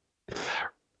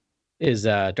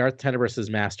Darth Tenebris's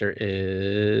master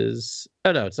is?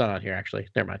 Oh no, it's not on here actually.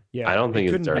 Never mind. Yeah, I don't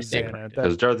think it's Darth Xana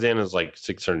because Darth Xana is like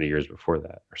 600 years before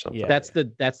that or something. Yeah. That's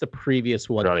the previous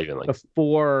one. Not even like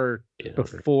before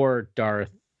Darth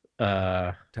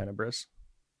Tenebris.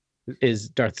 Is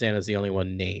Darth Xana the only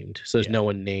one named? So there's no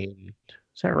one named.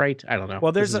 Is that right? I don't know.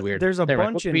 Well, there's a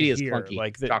bunch in here. Clunky,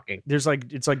 like shocking. There's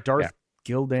like it's like Darth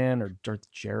Gildan or Darth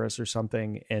Jarrus or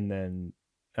something, and then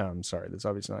sorry, that's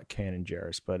obviously not canon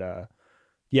Jarrus, but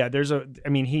Yeah, I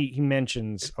mean, he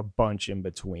mentions a bunch in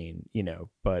between,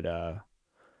 but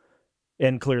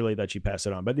and clearly that she passed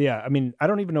it on. But yeah, I mean, I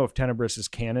don't even know if Tenebris is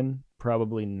canon.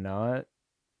 Probably not.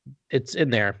 It's in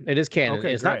there. It is canon.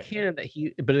 Okay, It's great. not canon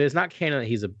but it is not canon that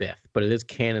he's a Bith, but it is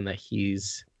canon that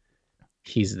he's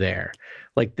there.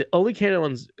 Like the only canon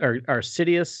ones are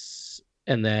Sidious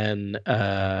and then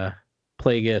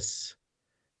Plagueis,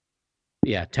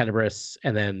 Tenebris,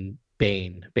 and then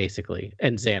Bane, basically,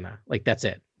 and Xana. Like that's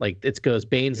it. Like it goes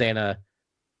Bane, Xana,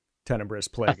 Tenebris,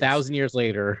 Plagueis. 1,000 years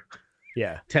later.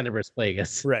 Yeah. Tenebris,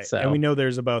 Plagueis. Right. So, and we know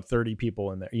there's about 30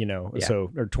 people in there,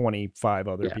 or 25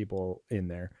 other Yeah. people in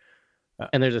there.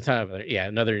 And there's a ton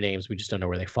of other names. We just don't know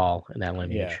where they fall in that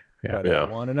lineage. But I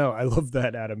want to know. I love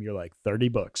that, Adam. You're like, 30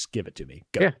 books. Give it to me.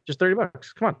 Go. Yeah, just $30.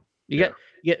 Come on. You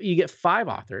get 5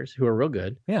 authors who are real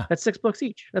good. Yeah. That's 6 books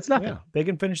each. That's nothing. Yeah. They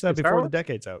can finish that before the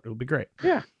decade's out. It'll be great.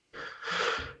 Yeah.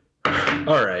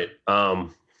 All right.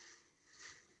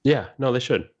 Yeah, no, they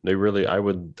should. They really,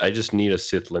 I just need a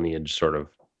Sith lineage sort of,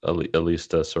 at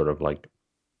least a sort of like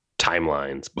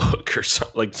timelines book or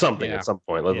something at some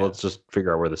point. Let's just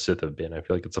figure out where the Sith have been. I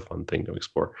feel like it's a fun thing to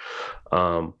explore.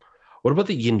 What about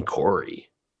the Yinkori?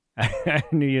 I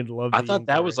knew you'd love I thought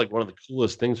that was like one of the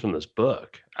coolest things from this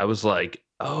book. I was like,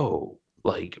 oh,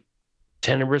 like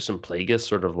Tenebris and Plagueis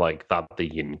sort of like thought the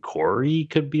Yinkori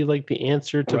could be like the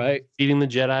answer to feeding the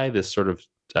Jedi, this sort of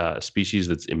species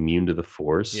that's immune to the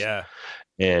Force. Yeah.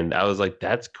 And I was like,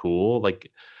 that's cool.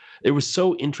 Like, it was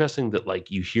so interesting that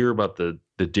like you hear about the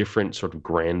different sort of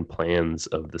grand plans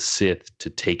of the Sith to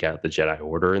take out the Jedi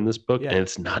Order in this book, and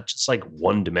it's not just like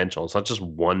one dimensional. It's not just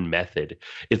one method.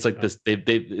 It's like this. They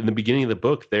in the beginning of the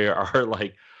book, they are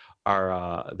like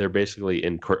they're basically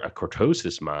in a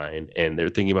cortosis mine, and they're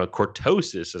thinking about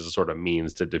cortosis as a sort of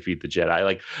means to defeat the Jedi.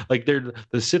 Like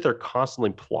the Sith are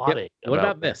constantly plotting. What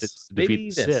about this? To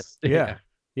defeat the Sith.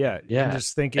 Yeah. And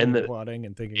just thinking and plotting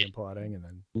and thinking and plotting, and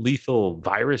then lethal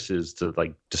viruses to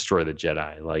like destroy the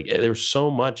Jedi. Like there's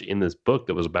so much in this book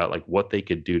that was about like what they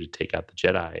could do to take out the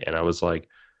Jedi. And I was like,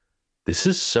 this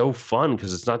is so fun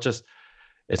because it's not just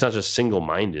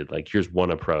single-minded. Like here's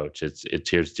one approach.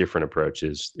 Here's different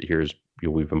approaches. Here's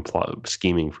we've been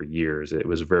scheming for years. It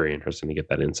was very interesting to get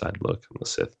that inside look on the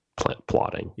Sith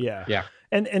plotting. Yeah.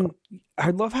 And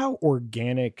I love how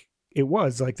organic it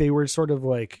was. Like they were sort of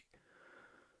like,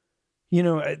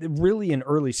 really in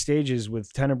early stages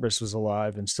with Tenebris was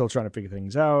alive and still trying to figure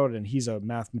things out. And he's a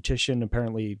mathematician,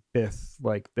 apparently Bith,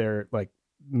 like they're like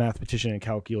mathematician and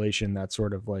calculation. That's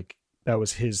sort of like, that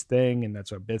was his thing. And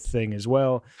that's a Bith thing as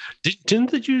well.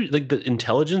 Didn't the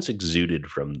intelligence exuded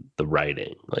from the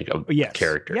writing, like of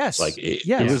characters? Yes. Like it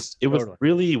was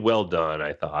really well done.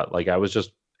 I thought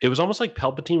it was almost like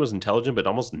Palpatine was intelligent, but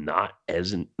almost not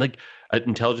as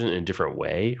intelligent in a different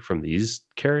way from these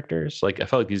characters. Like I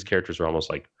felt like these characters were almost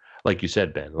like you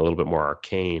said, Ben, a little bit more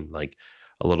arcane, like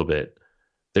they were a little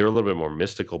bit more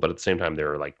mystical, but at the same time they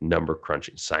were like number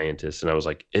crunching scientists. And I was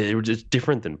like, it was just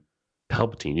different than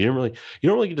Palpatine. You don't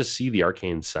really get to see the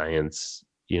arcane science,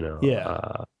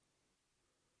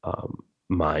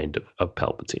 mind of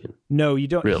Palpatine. No, you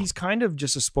don't. Really. He's kind of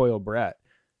just a spoiled brat.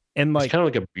 And like, he's kind of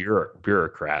like a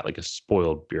bureaucrat, like a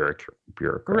spoiled bureaucrat.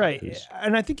 Right.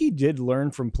 And I think he did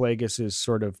learn from Plagueis'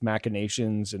 sort of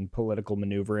machinations and political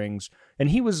maneuverings. And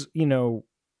he was,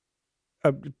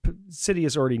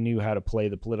 Sidious already knew how to play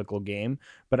the political game,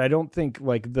 but I don't think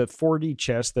like the 4D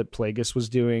chess that Plagueis was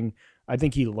doing, I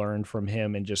think he learned from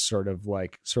him and just sort of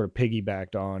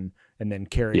piggybacked on and then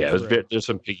carried. Yeah, there's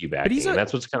some piggybacking. And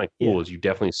that's what's kind of cool is you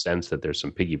definitely sense that there's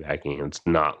some piggybacking, and it's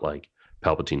not like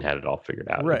Palpatine had it all figured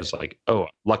out. Right. It was like, oh,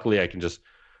 luckily I can just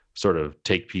sort of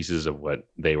take pieces of what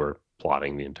they were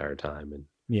plotting the entire time. And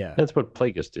that's what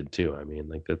Plagueis did too. I mean,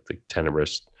 like the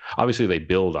Tenebris, obviously they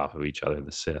build off of each other,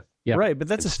 the Sith. Yeah. Right. But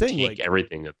that's the thing. Take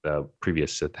everything that the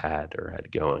previous Sith had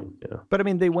going. But I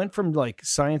mean, they went from like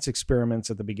science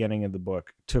experiments at the beginning of the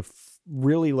book to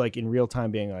really like in real time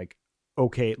being like,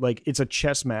 okay, like it's a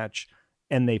chess match.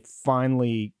 And they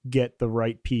finally get the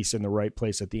right piece in the right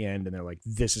place at the end, and they're like,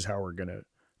 "This is how we're gonna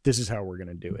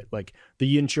do it." Like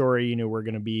the Yinkori, we're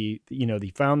gonna be,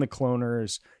 he found the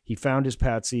cloners, he found his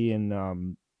patsy in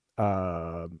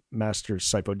Master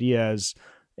Sifo Dyas,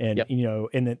 and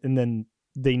and then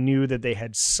they knew that they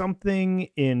had something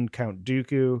in Count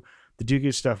Dooku. The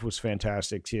Dooku stuff was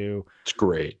fantastic too. It's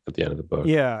great at the end of the book.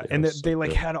 Yeah, and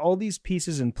they had all these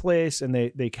pieces in place, and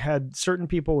they had certain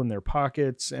people in their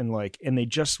pockets, and they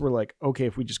just were like, okay,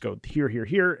 if we just go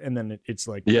here, and then it's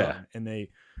like done. And they,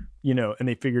 and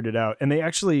they figured it out, and they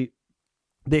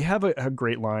have a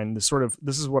great line. This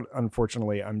is what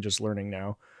unfortunately I'm just learning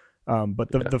now.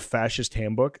 But the fascist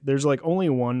handbook, there's like only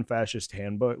one fascist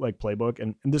handbook, like playbook,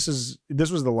 and this was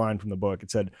the line from the book.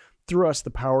 It said, "Through us, the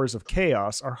powers of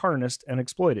chaos are harnessed and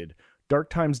exploited. Dark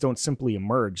times don't simply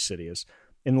emerge, Sidious.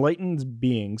 Enlightened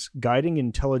beings, guiding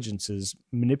intelligences,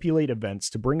 manipulate events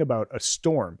to bring about a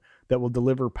storm that will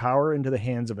deliver power into the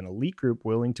hands of an elite group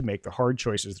willing to make the hard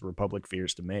choices the Republic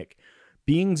fears to make.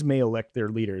 Beings may elect their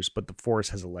leaders, but the Force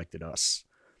has elected us."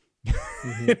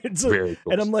 It's like, Very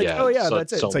cool. and I'm like, oh yeah, so,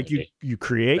 that's it. It's like you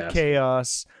create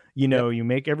chaos, you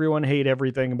make everyone hate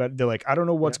everything about. They're like, I don't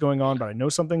know what's going on, but I know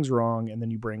something's wrong. And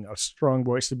then you bring a strong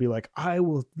voice to be like, I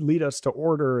will lead us to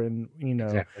order, and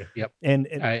Exactly. Yep.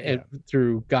 And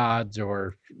through gods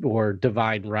or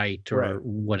divine right or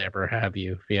whatever have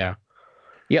you. Yeah.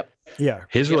 Yep. Yeah.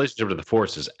 His relationship to the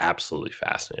Force is absolutely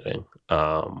fascinating.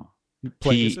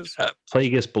 Plagueis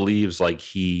believes like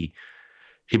he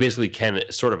basically can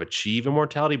sort of achieve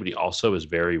immortality, but he also is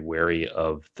very wary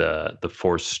of the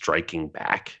Force striking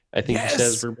back. I think he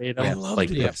says verbatim. I love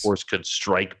the Force could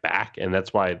strike back, and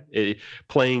that's why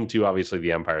playing to obviously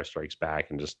the Empire Strikes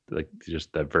Back and just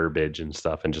the verbiage and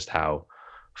stuff, and just how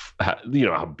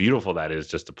beautiful that is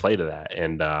just to play to that.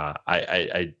 And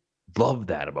I love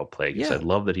that about Plagueis. Yeah. I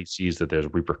love that he sees that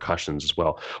there's repercussions as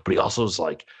well, but he also is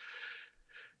like.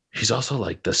 He's also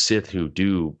like the Sith who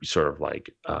do sort of like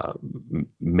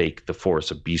make the Force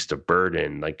a beast of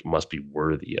burden, like must be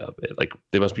worthy of it. Like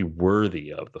they must be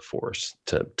worthy of the Force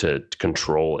to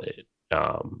control it.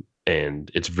 And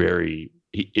it's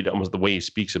almost the way he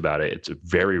speaks about it, it's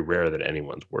very rare that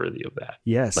anyone's worthy of that.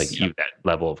 Yes. Like even that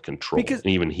level of control. And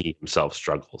even he himself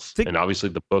struggles. And obviously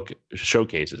the book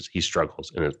showcases he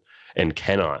struggles and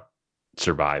cannot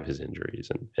survive his injuries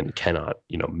and cannot,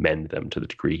 mend them to the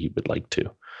degree he would like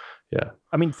to. Yeah.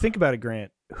 I mean, think about it,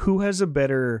 Grant. Who has a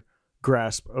better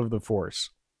grasp of the Force?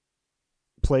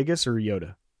 Plagueis or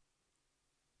Yoda?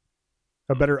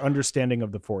 A better understanding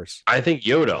of the Force? I think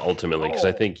Yoda ultimately, because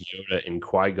I think Yoda and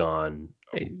Qui-Gon.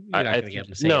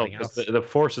 The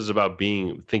Force is about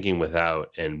thinking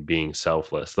without and being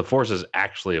selfless. The Force is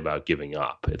actually about giving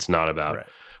up. It's not about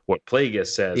what Plagueis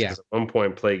says. Yeah. At one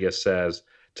point, Plagueis says,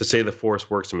 to say the Force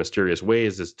works in mysterious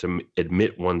ways is to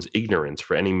admit one's ignorance,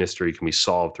 for any mystery can be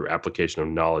solved through application of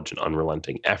knowledge and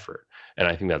unrelenting effort. And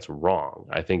I think that's wrong.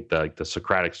 I think the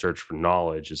Socratic search for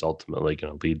knowledge is ultimately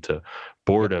going to lead to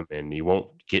boredom, and you won't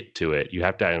get to it. You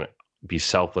have to be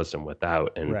selfless and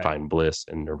without and find bliss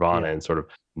and nirvana and sort of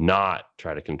not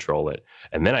try to control it.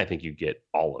 And then I think you get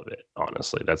all of it,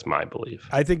 honestly. That's my belief.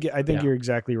 I think you're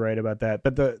exactly right about that.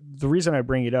 But the reason I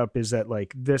bring it up is that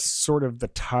like this sort of the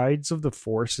tides of the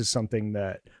Force is something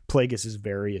that Plagueis is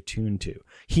very attuned to.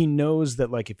 He knows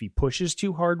that like if he pushes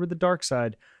too hard with the dark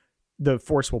side, the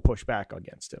Force will push back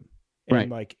against him.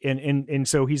 And and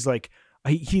so he's like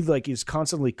he like is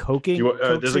constantly coaxing.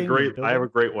 I have a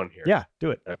great one here. Yeah, do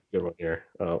it. I have a good one here.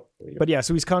 But yeah,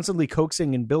 so he's constantly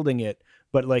coaxing and building it,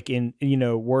 but like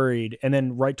worried, and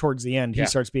then right towards the end, he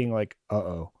starts being like,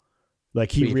 "Uh-oh,"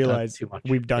 like he realized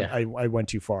we've done. I went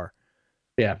too far.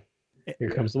 Yeah,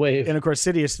 here comes the wave. And of course,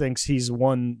 Sidious thinks he's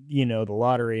won, the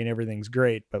lottery and everything's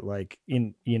great, but like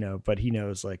but he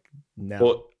knows like now.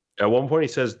 Well, at one point he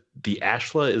says the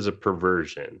Ashla is a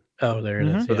perversion. Oh, there it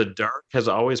is. So the dark has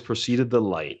always preceded the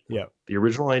light. Yeah. The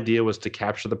original idea was to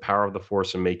capture the power of the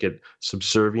Force and make it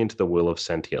subservient to the will of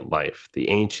sentient life. The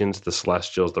ancients, the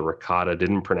celestials, the Rakata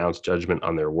didn't pronounce judgment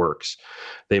on their works.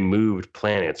 They moved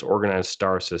planets, organized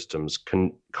star systems,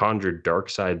 conjured dark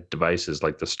side devices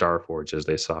like the Starforge as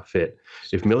they saw fit.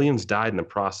 If millions died in the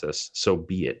process, so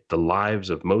be it. The lives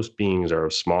of most beings are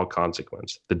of small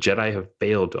consequence. The Jedi have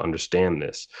failed to understand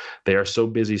this. They are so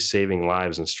busy saving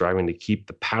lives and striving to keep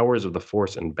the powers of the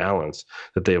Force in balance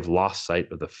that they have lost sight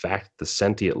of the fact that the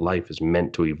sentient life is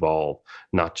meant to evolve,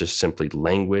 not just simply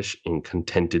languish in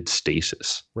contented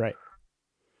stasis. Right.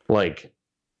 Like,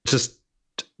 just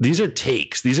these are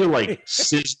takes. These are like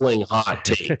sizzling hot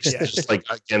takes, just like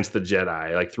against the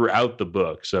Jedi, like throughout the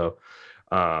book. So,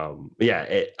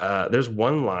 there's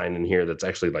one line in here that's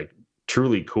actually like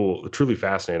truly cool, truly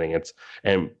fascinating.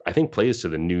 And I think plays to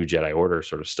the new Jedi Order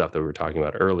sort of stuff that we were talking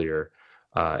about earlier.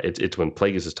 It's when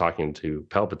Plagueis is talking to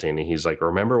Palpatine, and he's like,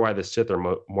 remember why the Sith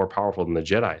are more powerful than the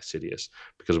Jedi, Sidious,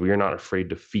 because we are not afraid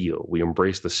to feel. We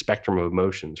embrace the spectrum of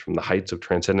emotions, from the heights of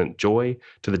transcendent joy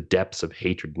to the depths of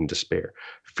hatred and despair.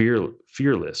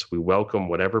 Fearless, we welcome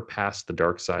whatever path the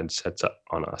dark side sets up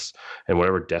on us and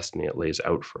whatever destiny it lays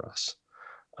out for us.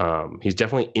 He's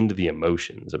definitely into the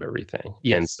emotions of everything.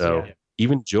 Yes, and so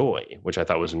even joy, which I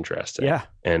thought was interesting. Yeah.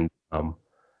 And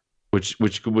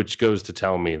which goes to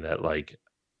tell me that like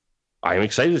I'm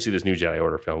excited to see this new Jedi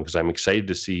Order film, because I'm excited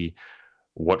to see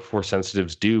what Force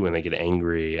sensitives do when they get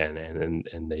angry and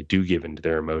they do give into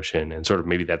their emotion, and sort of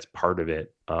maybe that's part of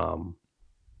it.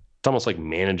 It's almost like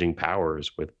managing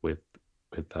powers with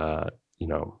you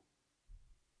know,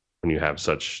 when you have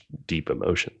such deep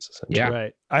emotions, essentially. Yeah.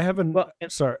 Right. I have an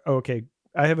sorry. Okay.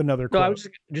 I have another quote. No, I was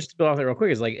just to build off that real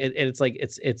quick. Is like it's like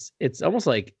it's almost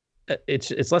like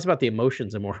it's less about the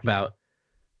emotions and more about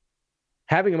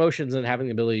having emotions and having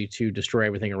the ability to destroy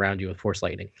everything around you with force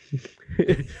lightning.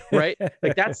 Right?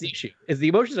 Like that's the issue. Is the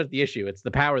emotions aren't the issue. It's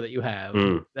the power that you have.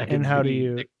 And how do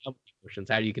you emotions?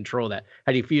 How do you control that?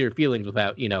 How do you feel your feelings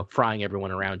without, frying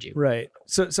everyone around you? Right.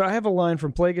 So I have a line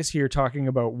from Plagueis here talking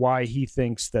about why he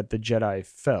thinks that the Jedi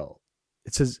fell.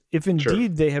 It says, if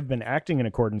indeed they have been acting in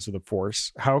accordance with the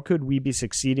Force, how could we be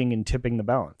succeeding in tipping the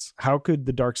balance? How could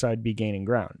the dark side be gaining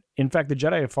ground? In fact, the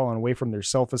Jedi have fallen away from their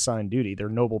self-assigned duty, their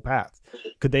noble path.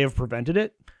 Could they have prevented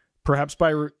it? Perhaps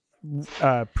by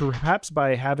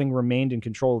having remained in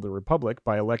control of the Republic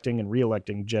by electing and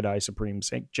re-electing Jedi Supreme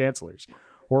Chancellors.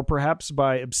 Or perhaps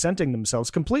by absenting themselves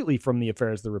completely from the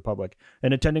affairs of the Republic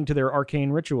and attending to their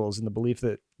arcane rituals in the belief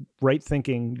that right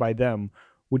thinking by them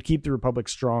would keep the Republic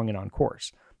strong and on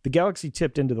course. The galaxy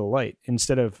tipped into the light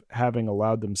instead of having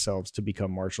allowed themselves to become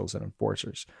marshals and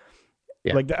enforcers.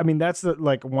 Yeah. That's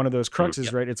one of those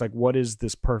cruxes, right? It's like, what is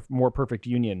this more perfect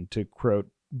union, to quote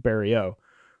Barrio?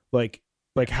 Like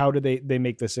how do they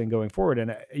make this thing going forward?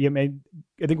 And I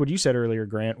think what you said earlier,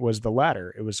 Grant, was the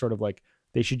latter. It was sort of like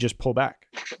they should just pull back,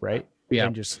 right? Yeah.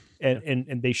 And just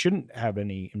and they shouldn't have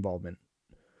any involvement.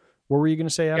 What were you going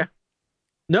to say, Adam? Yeah.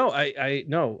 No, I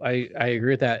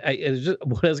agree with that.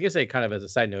 What I was gonna say, kind of as a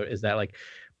side note, is that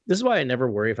this is why I never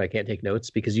worry if I can't take notes,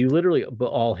 because you literally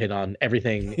all hit on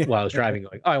everything while I was driving.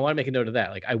 Like, oh, I want to make a note of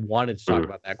that. Like, I wanted to talk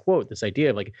about that quote. This idea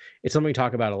of it's something we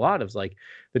talk about a lot. Of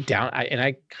the down.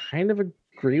 I kind of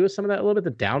agree with some of that a little bit.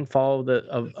 The downfall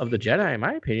of the Jedi, in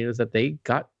my opinion, is that they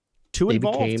became too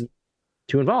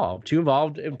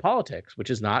involved in politics, which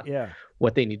is not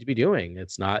what they need to be doing.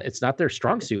 It's not their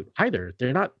strong suit either.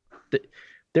 They're not.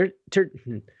 They're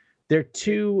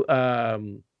too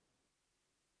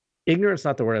ignorant's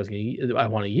not the word I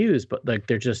want to use, but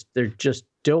they're just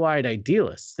doe-eyed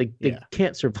idealists. They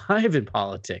can't survive in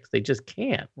politics. They just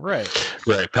can't. Right.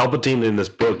 Palpatine in this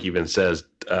book even says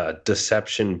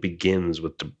deception begins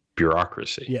with the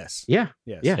bureaucracy. Yes. Yeah.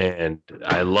 And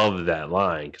I love that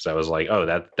line, because I was like, oh,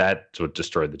 that's what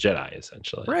destroyed the Jedi,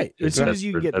 essentially. Right. As soon as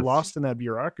you get lost in that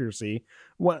bureaucracy,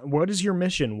 what is your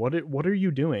mission? What are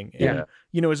you doing? And,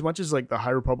 as much as the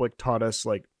High Republic taught us,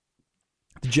 the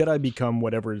Jedi become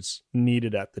whatever's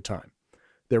needed at the time.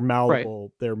 They're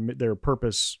malleable. Right. Their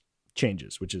purpose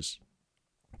changes, which is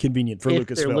convenient for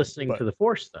Lucasfilm. If they're listening to the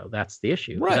Force, though, that's the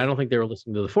issue. Right. And I don't think they were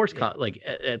listening to the Force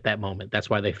at that moment. That's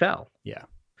why they fell. Yeah.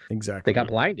 Exactly. They got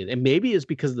blinded, and maybe it's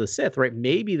because of the Sith, right?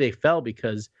 Maybe they fell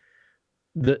because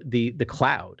the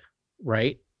cloud,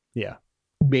 right? Yeah,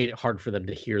 made it hard for them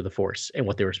to hear the Force and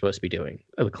what they were supposed to be doing.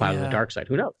 The cloud and the dark side.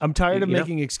 Who knows? I'm tired of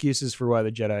making excuses for why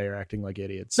the Jedi are acting like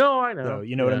idiots. No, I know. So,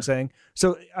 you know what I'm saying?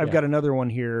 So I've got another one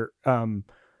here.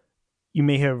 You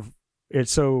may have.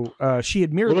 It's so she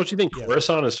had mirrored. Well, don't you think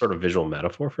Coruscant is sort of visual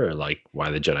metaphor for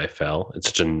why the Jedi fell? It's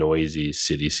such a noisy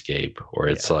cityscape, or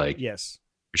it's yes.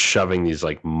 shoving these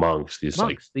monks, these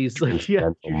monks out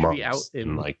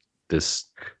in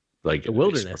this the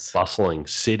wilderness, bustling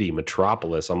city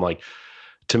metropolis. I'm like,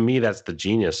 to me, that's the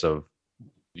genius of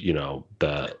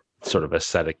the sort of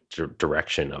aesthetic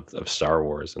direction of Star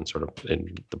Wars and sort of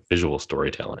in the visual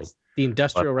storytelling. The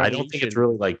Industrial Revolution. I don't think it's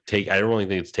really I don't really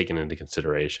think it's taken into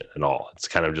consideration at all. It's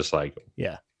kind of just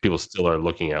people still are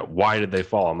looking at, why did they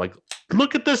fall? I'm like,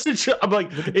 look at this. I'm like,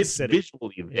 it's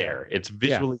visually there. It's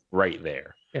visually right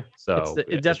there. Yeah. So it's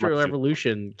the Industrial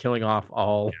Revolution killing off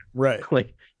all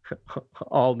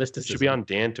all mysticism. It should be on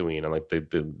Dantooine and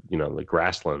the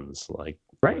grasslands,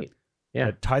 right.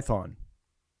 Yeah. Tython.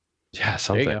 Yeah,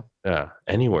 something. Yeah,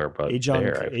 anywhere but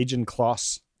there. Agent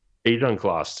Kloss. Agent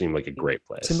Kloss seemed like a great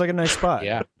place. Seems like a nice spot.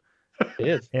 Yeah, it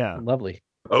is. Yeah, lovely.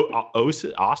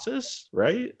 Ossus,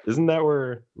 right? Isn't that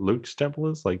where Luke's temple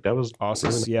is? That was Ossus.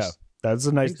 Nice. Yeah, that's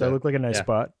a nice. That looked like a nice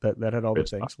spot. That had all the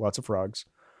things. Lots of frogs.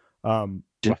 Lots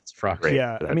of frogs.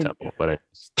 Yeah, temple, but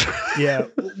yeah.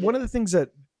 Another thing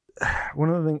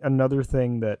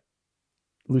that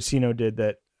Luceno did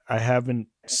that I haven't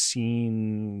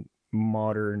seen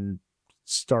modern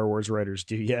Star Wars writers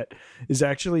do yet is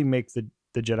actually make the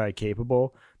Jedi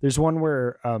capable. There's one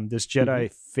where this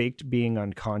Jedi faked being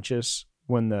unconscious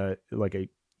when a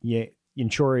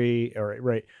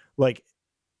Yanchori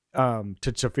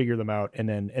to figure them out, and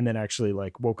then actually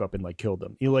woke up and killed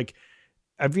them.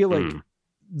 I feel like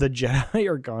the Jedi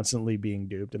are constantly being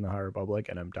duped in the High Republic,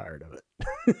 and I'm tired of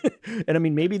it. And I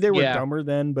mean, maybe they were dumber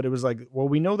then, but it was like, well,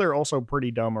 we know they're also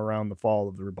pretty dumb around the fall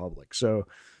of the Republic. So,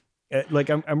 like,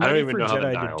 I'm I don't ready even for know how the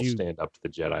Jedi to Niles do. stand up to the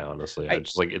Jedi. Honestly, I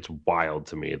just like, it's wild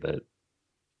to me that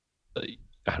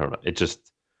I don't know. It just,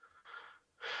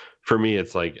 for me,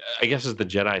 it's like, I guess it's the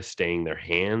Jedi staying their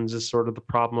hands is sort of the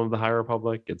problem of the High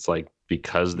Republic. It's like,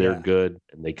 because they're good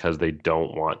and because they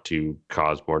don't want to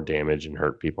cause more damage and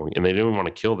hurt people, and they don't want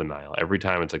to kill the Nile. Every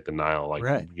time it's like the Nile,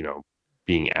 like, you know,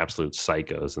 being absolute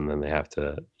psychos, and then they have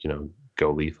to, you know,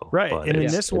 go lethal. Right. But and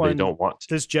in this one, they don't want to.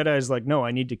 This Jedi is like, no,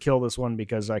 I need to kill this one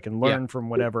because I can learn from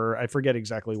whatever. I forget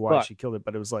exactly why she killed it,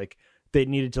 but it was like they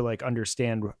needed to like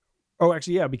understand. Oh,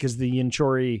 actually, yeah, because the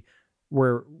Yinchori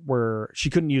where she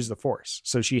couldn't use the Force,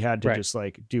 so she had to just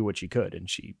like do what she could, and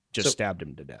she just stabbed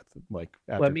him to death. Like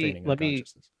after feigning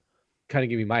unconsciousness. Kind of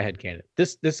give you my headcanon.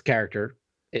 This character.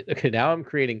 Okay, now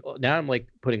I'm like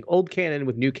putting old canon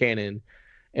with new canon,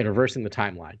 and reversing the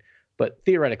timeline. But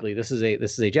theoretically, this is a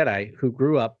Jedi who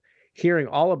grew up hearing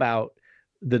all about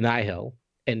the Nihil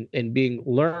and being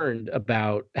learned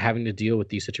about having to deal with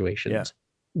these situations. Yeah.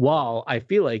 While I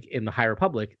feel like in the High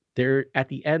Republic, they're at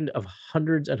the end of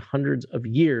hundreds and hundreds of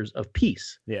years of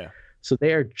peace. Yeah. So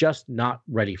they are just not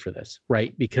ready for this,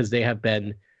 right? Because they have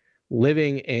been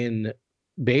living in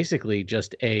basically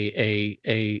just a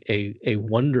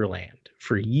wonderland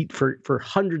for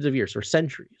hundreds of years or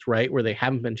centuries, right? Where they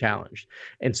haven't been challenged.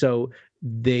 And so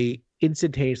they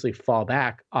instantaneously fall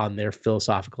back on their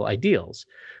philosophical ideals,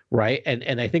 right?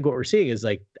 And I think what we're seeing is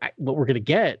like what we're going to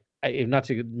get, not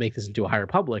to make this into a High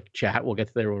Republic chat, we'll get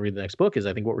to there when we read the next book, is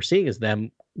I think what we're seeing is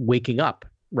them waking up,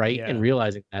 right? Yeah. And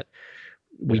realizing that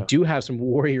we do have some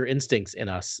warrior instincts in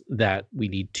us that we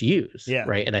need to use,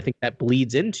 right? And I think that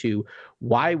bleeds into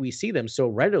why we see them so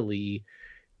readily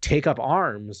take up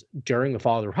arms during the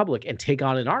fall of the Republic and take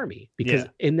on an army, because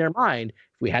in their mind,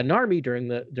 if we had an army during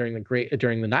the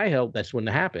Nihil, that's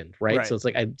wouldn't have happened, right? So it's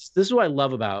like this is what I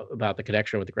love about the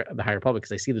connection with the High Republic,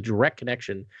 because I see the direct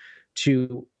connection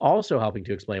to also helping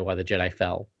to explain why the Jedi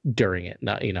fell during it.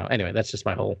 Not, you know, anyway, that's just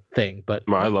my whole thing. But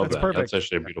I love that. Perfect. That's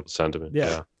actually a beautiful sentiment.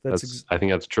 Yeah. I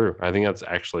think that's true. I think that's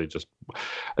actually just,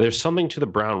 there's something to the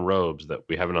brown robes that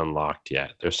we haven't unlocked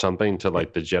yet. There's something to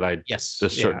like the Jedi,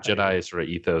 Jedi sort of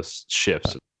ethos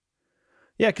shifts.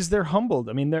 Yeah, because they're humbled.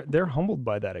 I mean, they're humbled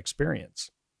by that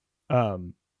experience.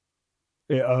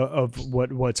 Of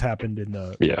what's happened in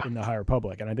the High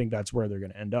Republic, and I think that's where they're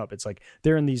going to end up. It's like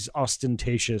they're in these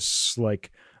ostentatious,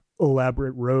 like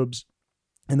elaborate robes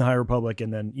in the High Republic,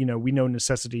 and then we know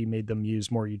necessity made them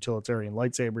use more utilitarian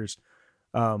lightsabers.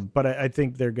 But I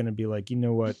think they're going to be like, you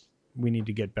know what, we need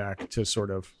to get back to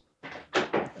sort of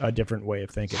a different way of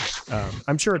thinking.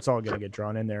 I'm sure it's all going to get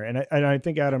drawn in there, and I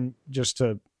think, Adam, just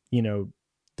to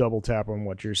double tap on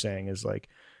what you're saying, is like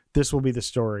this will be the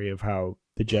story of how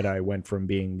the Jedi went from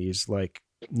being these like,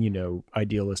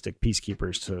 idealistic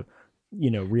peacekeepers to,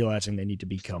 realizing they need to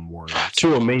become warriors.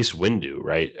 To a Mace Windu,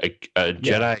 right? A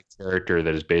Jedi character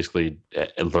that has basically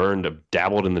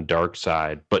dabbled in the dark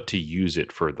side, but to use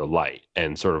it for the light,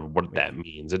 and sort of what that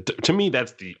means. To me,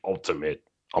 that's the ultimate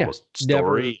almost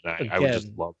story. I would just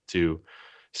love to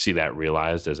see that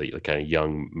realized as a kind of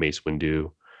young Mace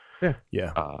Windu. Sort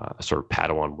of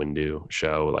Padawan Windu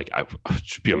show. Like I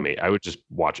should be amazing. I would just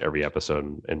watch every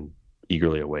episode and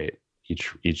eagerly await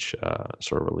each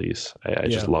sort of release. I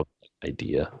just love that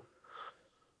idea.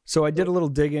 So I did a little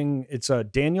digging. It's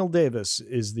Daniel Davis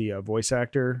is the voice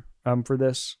actor for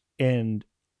this, and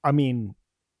I mean,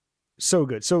 so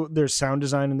good. So there's sound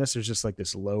design in this. There's just like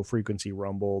this low frequency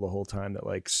rumble the whole time that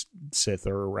like Sith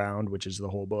are around, which is the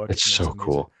whole book. It's so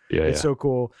cool. Yeah, it's so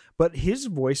cool. But his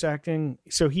voice acting,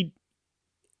 so his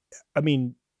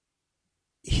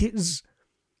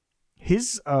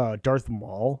Darth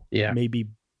Maul may be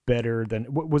better than,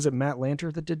 was it Matt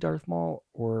Lanter that did Darth Maul,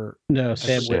 or no,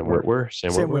 Sam Witwer.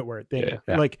 Sam Witwer.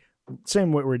 Like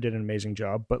Sam Witwer did an amazing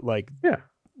job, but like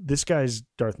this guy's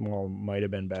Darth Maul might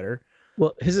have been better.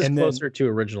 Well, his is closer to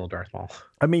original Darth Maul.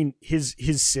 I mean, his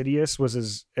Sidious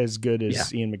was as good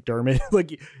as Ian McDermott.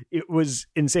 Like, it was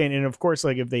insane. And of course,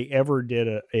 like if they ever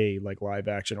did a like live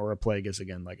action or a Plagueis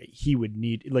again, like he would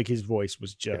need, like his voice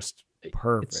was just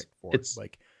perfect for it.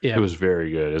 Like, it was very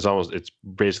good. It's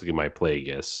basically my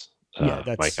Plagueis.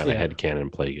 That's my kind of headcanon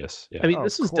Plagueis. Yeah. I mean,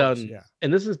 this was done,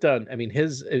 and this is done. I mean,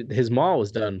 his Maul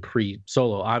was done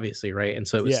pre-Solo, obviously, right? And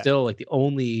so it was still like the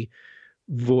only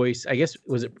voice, I guess.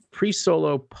 Was it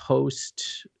pre-Solo,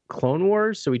 post Clone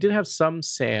Wars? So we did have some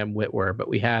Sam Witwer, but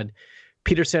we had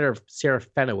Peter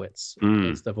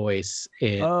Serafinowicz as the voice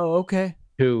in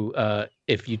who,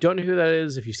 if you don't know who that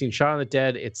is, if you've seen Shaun of the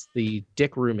Dead, it's the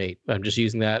dick roommate. I'm just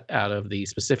using that out of the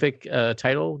specific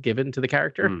title given to the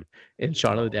character in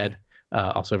Shaun of the Dead.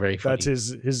 Also very funny. That's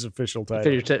his official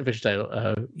title. Official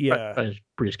title. Yeah.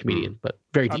 British comedian, but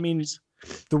very deep. I mean,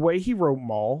 the way he wrote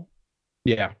Maul,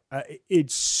 yeah,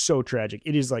 it's so tragic.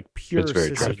 It is like pure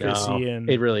Sisyphusian.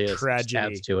 It really is tragedy. It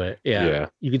adds to it. Yeah.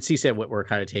 You can see Sam Witwer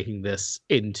kind of taking this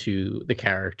into the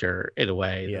character in a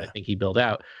way that I think he built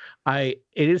out. It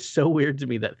is so weird to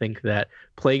me that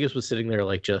Plagueis was sitting there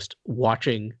like just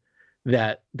watching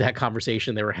that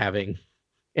conversation they were having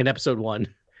in episode 1,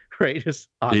 right? Just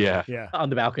on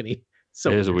the balcony.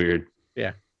 So it is weird.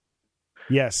 Yeah.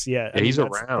 Yes. Yeah. And he's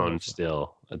around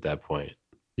still at that point.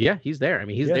 Yeah, he's there. I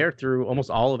mean, he's there through almost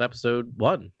all of episode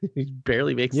 1. He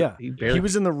barely makes it. He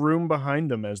was in the room behind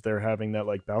them as they're having that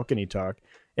like balcony talk,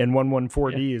 and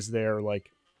 114D is there like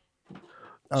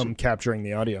capturing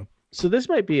the audio. So this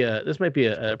might be an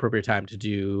appropriate time to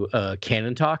do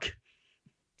canon talk.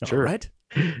 Sure. Right.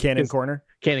 Canon corner,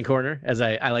 as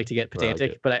I like to get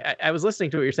pedantic. But I was listening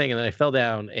to what you're saying, and then I fell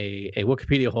down a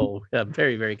Wikipedia hole. I'm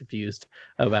very, very confused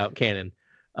about canon.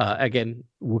 Again,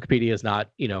 Wikipedia is not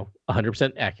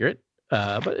 100% accurate,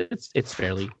 but it's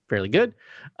fairly good.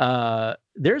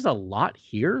 There's a lot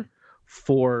here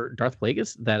for Darth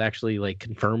Plagueis that actually like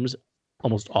confirms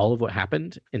almost all of what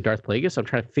happened in Darth Plagueis. So I'm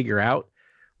trying to figure out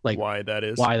like why that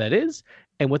is,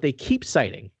 and what they keep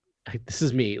citing. Like, this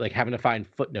is me like having to find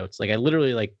footnotes. Like I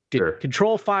literally like did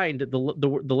control find the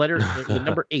letter the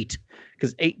number 8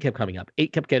 because 8 kept coming up.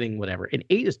 8 kept getting whatever, and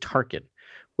 8 is Tarkin,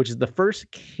 which is the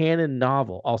first canon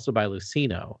novel, also by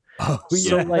Luceno.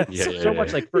 So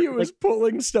much like he was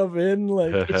pulling stuff in,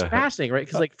 like it's fascinating, right?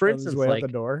 Because like for instance, like the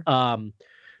door.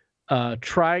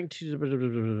 Trying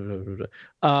to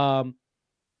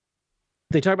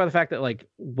they talk about the fact that like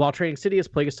while training Sidious,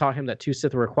 Plagueis taught him that 2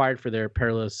 Sith were required for their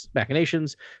perilous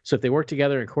machinations. So if they work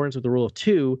together in accordance with the rule of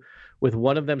 2, with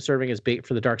one of them serving as bait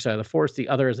for the dark side of the Force, the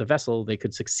other as a vessel, they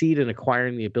could succeed in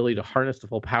acquiring the ability to harness the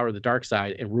full power of the dark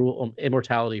side and rule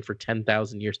immortality for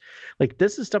 10,000 years. Like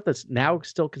this is stuff that's now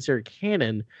still considered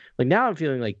canon. Like now I'm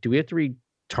feeling like, do we have to read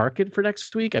Tarkin for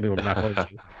next week? I mean, we're not going to.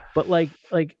 But like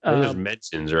there's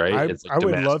mentions, right? I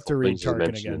would love to read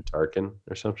Tarkin again. Tarkin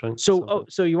or something. So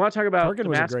you want to talk about Tarkin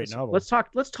Damascus? Was a great novel.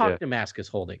 Let's talk Damascus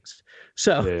Holdings.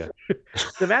 So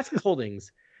Damascus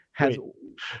Holdings has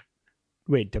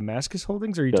wait, Damascus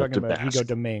Holdings, or are you talking about Higo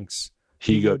Damascus?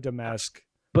 Higo Damask.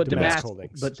 But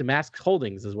Damascus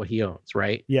Holdings is what he owns,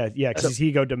 right? Yeah, because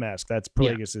he's Higo Damask. That's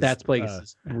Plagueis'. That's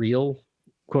Plagueis' real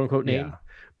quote unquote name. Yeah.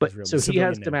 But so he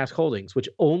has Damask Holdings, which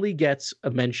only gets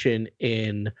a mention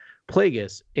in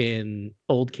Plagueis in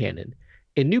old canon.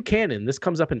 In new canon, this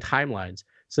comes up in timelines.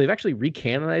 So they've actually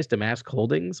recanonized Damask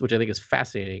Holdings, which I think is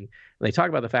fascinating. And they talk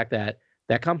about the fact that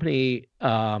that company,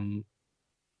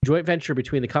 joint venture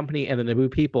between the company and the Naboo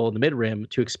people in the Mid-Rim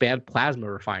to expand plasma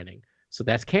refining. So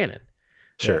that's canon.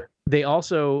 Sure. They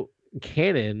also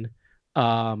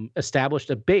established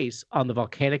a base on the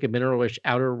volcanic and mineral-rich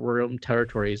Outer Rim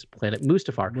territories planet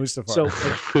Mustafar. So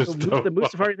the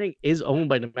Mustafar thing is owned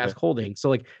by Damask Holdings.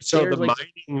 So the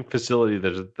mining facility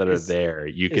that are there,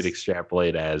 you could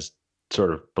extrapolate as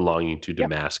sort of belonging to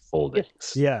Damask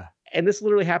Holdings. Yeah. And this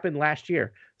literally happened last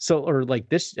year. So, or like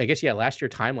this, I guess, last year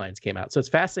timelines came out. So it's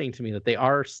fascinating to me that they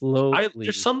are slowly.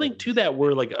 There's something to that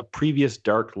where like a previous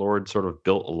Dark Lord sort of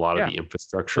built a lot of the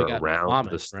infrastructure around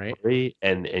the story, right?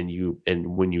 And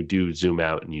when you do zoom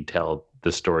out and you tell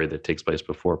the story that takes place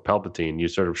before Palpatine, you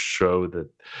sort of show that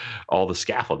all the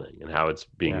scaffolding and how it's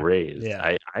being raised.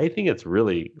 Yeah. I think it's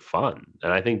really fun,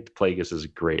 and I think Plagueis is a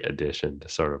great addition to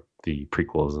sort of the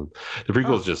prequels, and the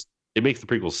prequels just. It makes the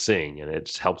prequels sing, and it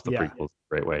just helps the prequels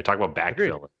the right way. Talk about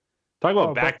backfilling. Talk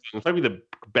about backfilling. It's probably the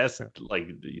best,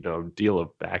 deal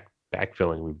of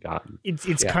backfilling we've gotten.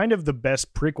 It's kind of the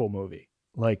best prequel movie,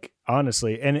 like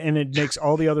honestly, and it makes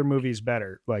all the other movies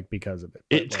better, like because of it.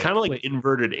 It's kind of like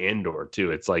inverted Andor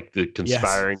too. It's like the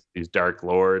conspiring these dark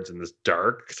lords and this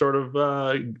dark sort of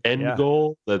end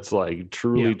goal that's like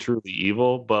truly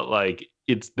evil, but like.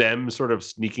 It's them sort of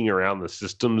sneaking around the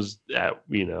systems of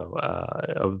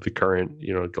the current,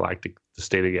 galactic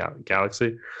state of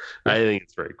galaxy. I think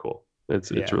it's very cool. It's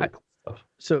really cool stuff.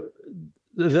 So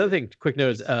the other thing, quick note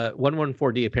is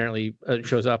 114D apparently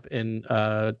shows up in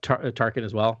Tarkin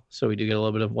as well. So we do get a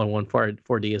little bit of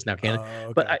 114D is now canon.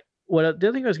 Okay. But the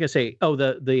other thing I was going to say,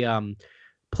 the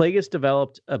Plagueis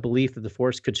developed a belief that the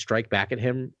Force could strike back at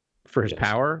him for his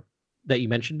power that you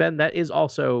mentioned, Ben. That is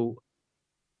also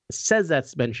says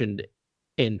that's mentioned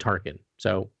in Tarkin.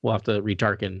 So we'll have to read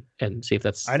Tarkin and see if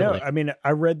that's. I know. I mean,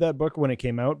 I read that book when it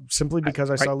came out simply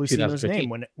because I saw Luceno's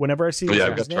name. Whenever I see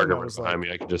Luceno's name, I was like, behind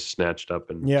me. I can just snatch it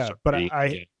up and but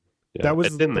that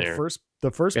was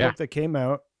the first book that came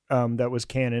out that was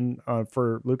canon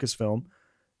for Lucasfilm,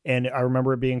 and I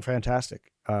remember it being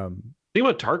fantastic. The thing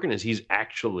about Tarkin is he's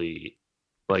actually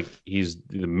like he's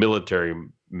the military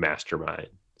mastermind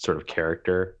sort of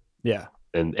character. Yeah,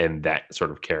 and that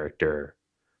sort of character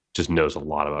just knows a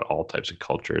lot about all types of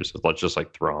cultures. It's just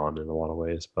like Thrawn in a lot of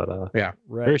ways, but right.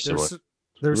 Very similar.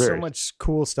 There's so much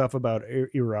cool stuff about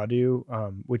Iradu,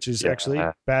 which is actually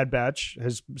Bad Batch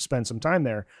has spent some time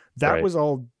there. That was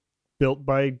all built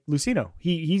by Luceno.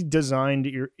 He designed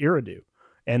Iradu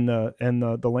and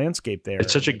the landscape there.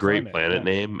 It's such a great planet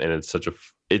name, and it's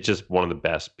just one of the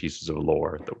best pieces of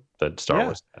lore that Star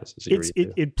Wars has.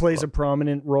 It plays a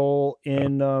prominent role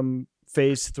in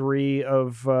Phase 3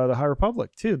 of the High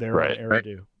Republic too. There on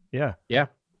Eridu. Yeah.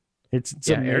 It's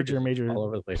a major all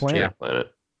over the place. planet.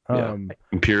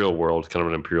 Imperial world, kind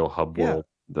of an Imperial hub world.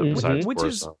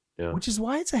 Which is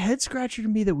why it's a head scratcher to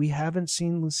me that we haven't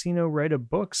seen Luceno write a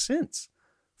book since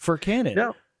for canon.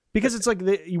 No. Because it's like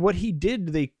what he did,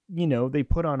 they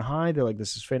put on high. They're like,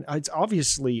 this is it's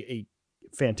obviously a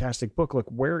fantastic book. Like,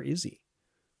 where is he?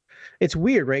 It's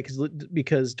weird, right?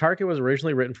 Because Tarkin was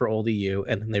originally written for old EU,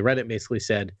 and then they read it and basically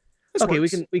said, "Okay, we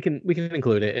can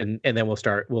include it, and then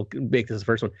we'll make this the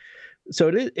first one." So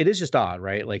it is just odd,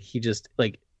 right? Like he just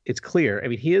like it's clear. I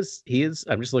mean, he is.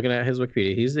 I'm just looking at his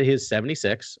Wikipedia. He's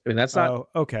 76. I mean, that's not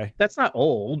okay. That's not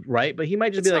old, right? But he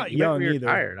might just be like young either.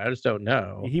 Retired. I just don't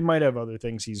know. He might have other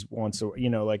things he wants to.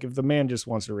 Like if the man just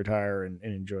wants to retire and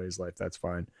enjoy his life, that's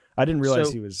fine. I didn't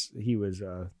realize he was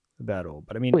that old,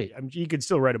 but I mean, he could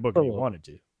still write a book if he wanted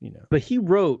to, But he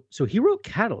wrote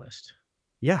Catalyst.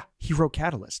 Yeah, he wrote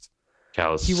Catalyst.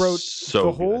 He wrote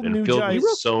the whole new He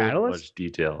wrote so much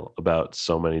detail about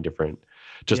so many different,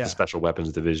 the special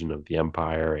weapons division of the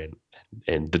Empire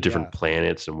and the different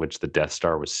planets in which the Death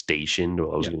Star was stationed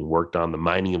while it was getting worked on, the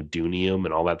mining of Dunium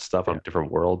and all that stuff on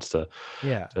different worlds to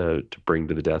bring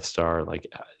to the Death Star.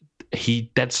 Like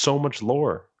that's so much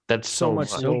lore. That's so much.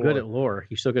 So good at lore.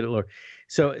 He's so good at lore.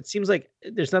 So it seems like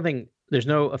there's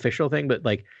no official thing, but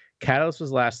like Catalyst was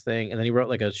the last thing, and then he wrote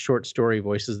like a short story,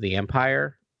 Voices of the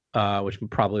Empire, which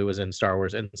probably was in Star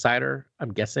Wars Insider,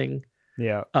 I'm guessing.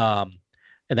 Yeah.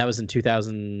 And that was in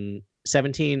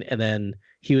 2017, and then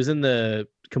he was in the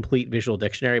Complete Visual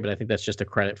Dictionary, but I think that's just a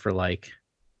credit for like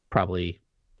probably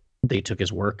they took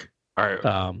his work. All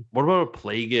right. What about a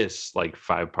Plagueis like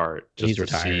 5-part? Just to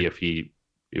retired. See if he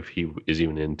is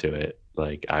even into it.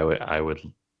 Like I would.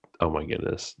 Oh my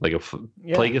goodness! Like a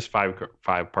Plagueis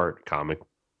 5-part comic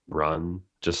run,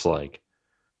 just like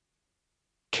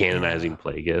canonizing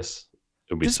Plagueis.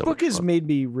 It would be this so book much has fun. made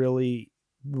me really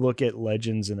look at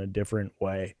Legends in a different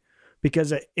way,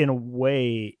 because in a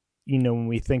way, when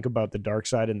we think about the dark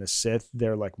side and the Sith,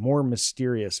 they're like more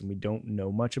mysterious and we don't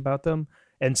know much about them.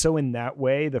 And so in that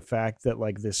way, the fact that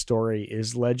like this story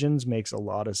is Legends makes a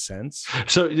lot of sense.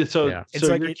 So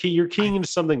you're keying into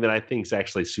something that I think is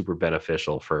actually super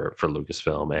beneficial for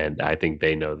Lucasfilm, and I think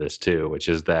they know this too, which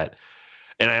is that,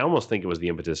 and I almost think it was the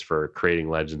impetus for creating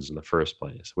Legends in the first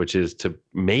place, which is to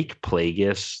make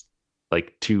Plagueis,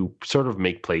 like to sort of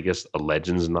make Plagueis a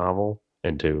Legends novel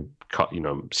and to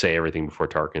say everything before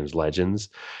Tarkin's Legends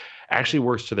actually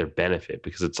works to their benefit,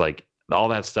 because it's like all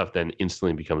that stuff then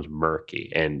instantly becomes murky,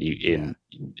 and you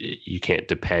can't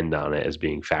depend on it as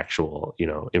being factual,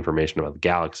 information about the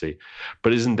galaxy.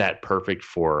 But isn't that perfect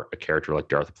for a character like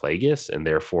Darth Plagueis? And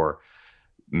therefore,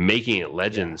 making it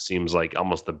Legends seems like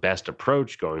almost the best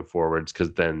approach going forwards,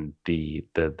 because then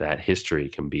that history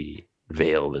can be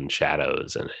veiled in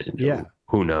shadows, and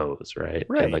who knows, right?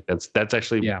 And like that's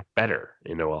actually better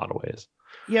in a lot of ways.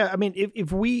 Yeah, I mean,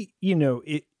 if we,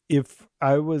 if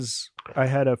I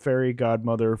had a fairy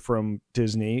godmother from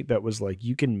Disney that was like,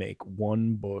 you can make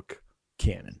one book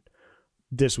canon,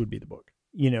 this would be the book,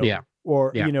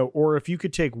 or if you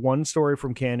could take one story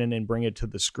from canon and bring it to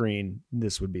the screen,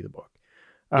 this would be the book.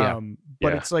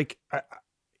 But it's like,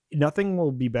 nothing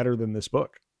will be better than this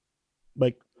book.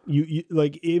 Like you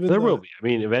like, even there will be. I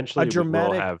mean, eventually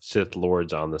we'll have Sith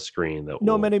Lords on the screen that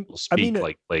will speak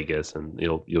like Plagueis, and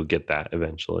you'll get that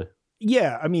eventually.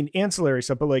 Yeah, I mean, ancillary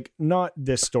stuff, but like not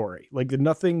this story. Like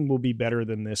nothing will be better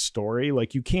than this story.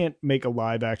 Like you can't make a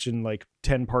live action like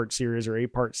 10-part series or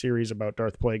 8-part series about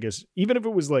Darth Plagueis, even if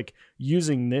it was like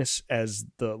using this as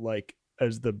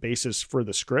the basis for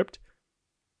the script.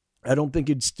 I don't think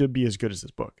it'd still be as good as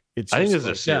this book. It's I think just,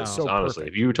 this is a series. so honestly,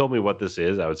 perfect. if you told me what this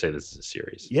is, I would say this is a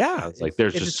series. Yeah, I was like,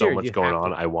 there's it's just a so series. much You going have on.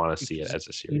 to- I want to see it as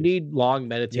a series. You need long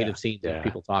meditative scenes Yeah. of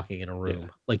people talking in a room. Yeah.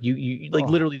 Like you like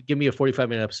literally give me a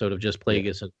 45-minute episode of just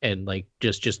Plagueis and like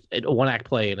just a one-act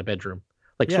play in a bedroom.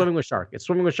 Like swimming with sharks. It's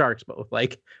swimming with sharks, but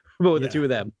with the two of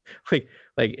them.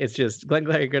 Like it's just Glenn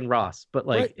Glagg and Ross, but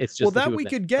like it's just that we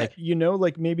could get. Like,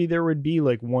 like maybe there would be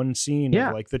like one scene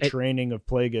of like the training of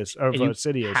Plagueis of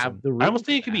Sidious. I almost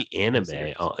think it could be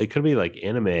anime. It could be like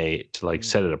anime to like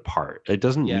set it apart. It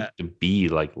doesn't need to be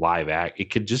like live act. It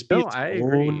could just be its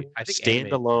own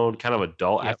standalone kind of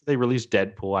adult. After they release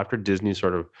Deadpool, after Disney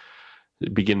sort of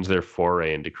begins their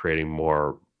foray into creating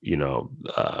more,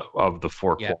 of the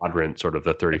four quadrant, sort of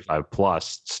the 35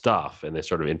 plus stuff, and they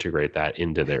sort of integrate that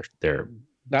into their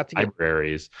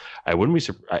libraries. I wouldn't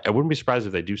be surprised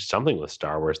if they do something with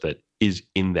Star Wars that is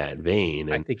in that vein.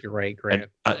 And I think you're right, Grant.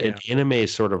 An anime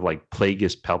sort of like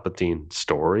Plagueis Palpatine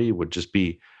story would just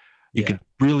be, you could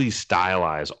really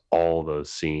stylize all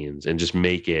those scenes and just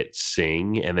make it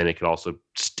sing, and then it could also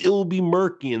still be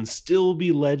murky and still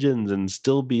be legends and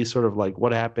still be sort of like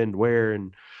what happened where,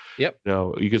 and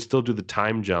you could still do the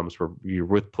time jumps where you're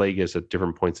with Plagueis at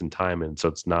different points in time, and so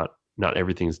it's not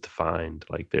everything's defined.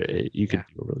 Like you could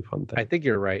do a really fun thing. I think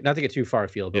you're right. Not to get too far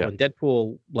afield, but when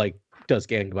Deadpool like does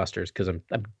gangbusters, because I'm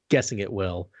guessing it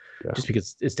will, just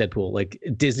because it's Deadpool. Like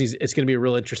Disney's, it's going to be a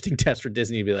real interesting test for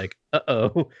Disney to be like,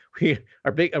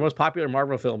 our most popular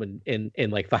Marvel film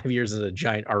in like 5 years is a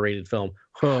giant R-rated film.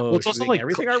 Oh, it's also like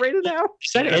everything R-rated now.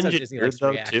 Is that engineered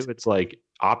though too? It's like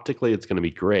optically, it's going to be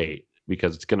great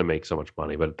because it's going to make so much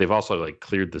money, but they've also like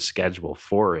cleared the schedule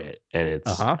for it, and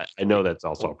it's I know that's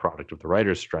also a product of the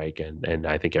writer's strike, and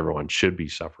I think everyone should be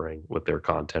suffering with their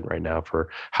content right now for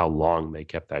how long they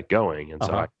kept that going, and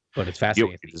so but it's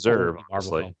fascinating. You deserve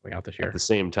Marvel film coming out this year. At the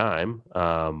same time,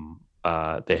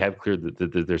 they have cleared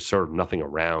that there's sort of nothing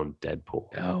around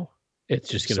Deadpool. No. It's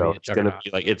just going to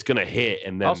be like it's going to hit,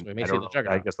 and then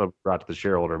I guess they'll brought to the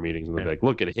shareholder meetings and they'll be like,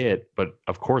 "Look, it hit, but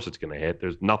of course it's going to hit.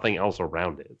 There's nothing else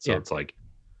around it." So it's like,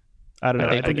 I don't know.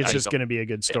 I think it's just going to be a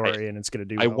good story, and it's going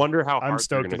to do. I wonder how I'm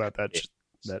stoked about that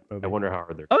movie. I wonder how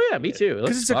hard they're. Oh yeah, me too.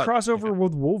 Because it's a crossover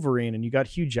with Wolverine, and you got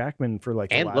Hugh Jackman for like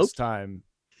the last time.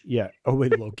 Yeah. Oh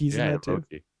wait, Loki's in that too.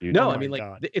 No, I mean like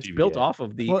it's built off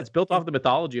of the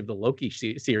mythology of the Loki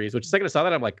series. Which the second I saw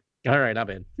that, I'm like, all right, I'm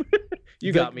in.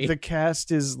 You got me. The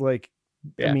cast is like,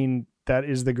 I mean, that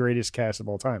is the greatest cast of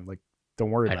all time. Like,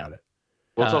 don't worry about it.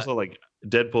 Well, it's also like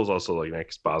Deadpool's also like an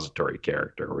expository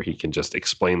character where he can just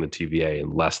explain the TVA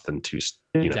in less than 60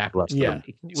 seconds,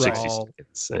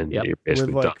 and you're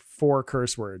basically with like done. 4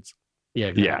 curse words. Yeah,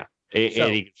 exactly.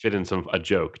 And he can fit in a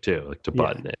joke too, like to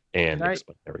button it and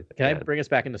explain everything. Can I bring us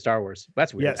back into Star Wars?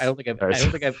 That's weird. Yes. I don't think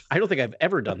I've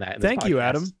ever done that. Thank you,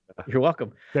 Adam. You're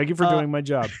welcome. Thank you for doing my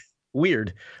job.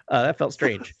 Weird. That felt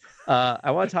strange.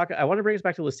 I want to bring us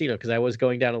back to Luceno, because I was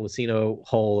going down a Luceno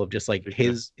hole of just like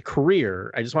his career.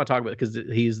 I just want to talk about it because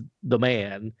he's the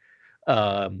man.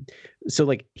 So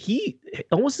like he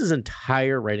almost his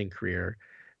entire writing career,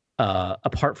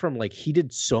 apart from like he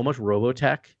did so much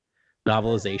Robotech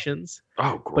novelizations.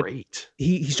 Oh, great.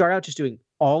 He started out just doing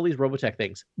all these Robotech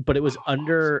things, but it was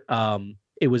under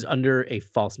a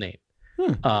false name.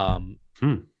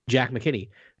 Jack McKinney.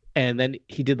 And then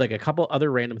he did like a couple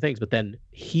other random things, but then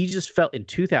he just felt in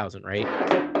 2000, right?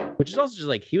 Which is also just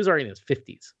like, he was already in his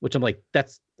 50s, which I'm like,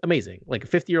 that's amazing. Like a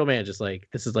 50-year-old man, just like,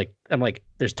 this is like, I'm like,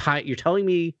 there's time. You're telling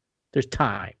me there's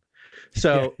time.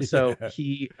 So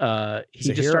he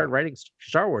just started writing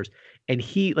Star Wars, and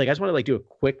I just want to like do a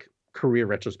quick career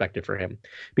retrospective for him,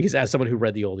 because as someone who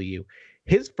read the old EU,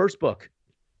 his first book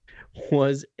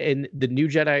was in the New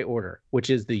Jedi Order, which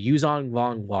is the Yuzong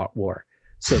Long War.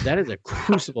 So that is a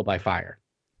crucible by fire,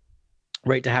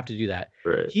 right? To have to do that.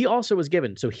 Right. He also was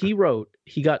given. So he got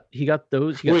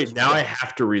those. Wait, now I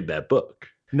have to read that book.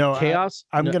 No, Chaos.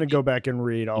 I'm going to go back and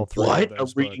read all 3. What? I'm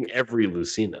reading every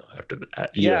Luceno after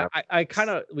that. Yeah, I kind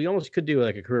of. We almost could do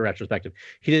like a career retrospective.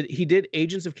 He did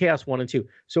Agents of Chaos 1 and 2.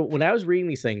 So when I was reading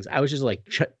these things, I was just like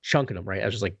chunking them, right? I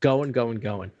was just like going.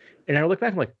 And I look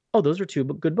back, I'm like, oh, those are 2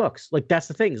 good books. Like that's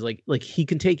the thing. Is like he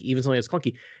can take even something that's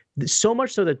clunky. So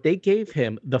much so that they gave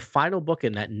him the final book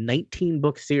in that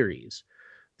 19-book series,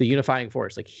 The Unifying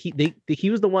Force. Like he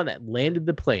was the one that landed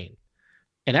the plane,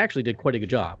 and actually did quite a good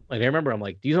job. Like I remember, I'm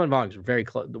like, these volumes are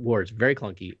the war is very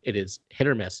clunky. It is hit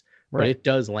or miss, but it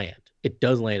does land. It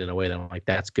does land in a way that I'm like,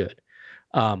 that's good.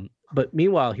 But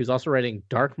meanwhile, he was also writing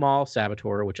Dark Maul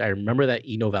Saboteur, which I remember that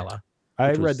e-novella.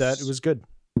 I read that. It was good.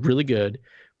 Really good.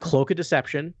 Cloak of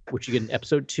Deception, which you get in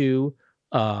episode 2.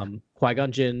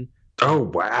 Qui-Gon Jinn Oh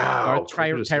wow!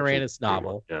 Tyrannus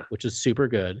novel, which is super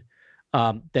good.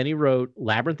 Then he wrote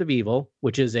Labyrinth of Evil,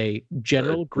 which is a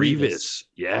General Grievous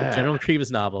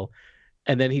novel.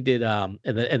 And then he did and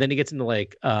then he gets into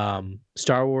like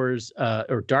Star Wars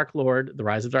or Dark Lord, The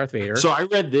Rise of Darth Vader. So I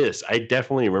read this. I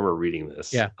definitely remember reading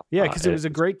this. Yeah, because it was a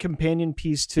great companion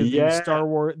piece to the Star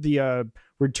Wars, the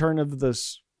Return of the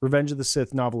Revenge of the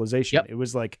Sith novelization. Yep. It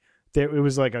was like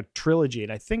a trilogy,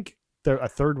 and I think a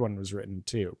third one was written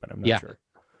too, but I'm not sure.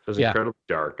 It was incredibly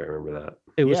dark. I remember that.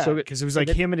 It was so good because it was like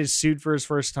him in his suit for his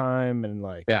first time, and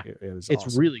like it's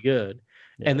awesome. Really good.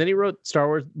 Yeah. And then he wrote Star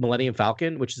Wars Millennium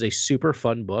Falcon, which is a super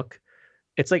fun book.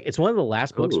 It's one of the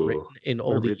last books written in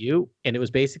old EU, and it was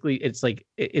basically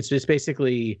it's just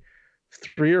basically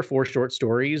 3 or 4 short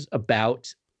stories about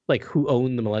like who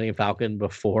owned the Millennium Falcon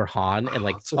before Han and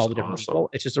like all the different people.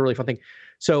 It's just a really fun thing.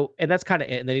 So, and that's kind of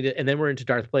it. And then we're into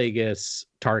Darth Plagueis,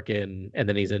 Tarkin, and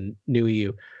then he's in New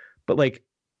EU. But like,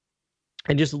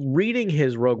 and just reading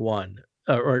his Rogue One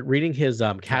or reading his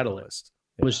Catalyst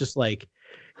was just like,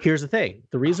 here's the thing.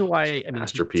 The reason why, I mean, it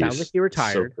sounds like he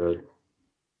retired,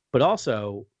 but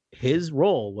also his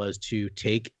role was to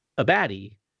take a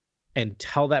baddie and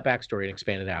tell that backstory and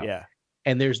expand it out. Yeah.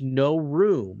 And there's no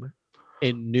room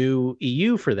in new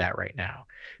EU for that right now,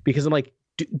 because I'm like,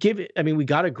 give it. I mean, we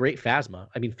got a great Phasma.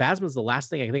 I mean, Phasma is the last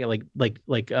thing I can think of.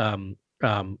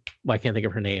 I can't think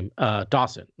of her name.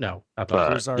 Dawson. No, not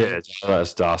Dawson.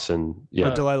 It's Dawson.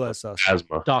 Yeah, Delilah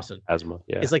Dawson. Phasma.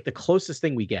 Yeah, it's like the closest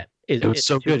thing we get. It was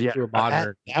so good. Yeah,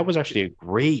 that was actually a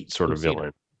great sort of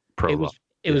villain.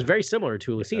 It was very similar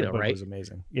to Luceno, right? It was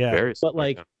amazing. Yeah, but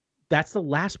like that's the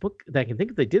last book that I can think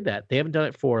of. They did that. They haven't done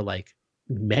it for like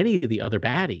many of the other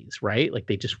baddies, right? Like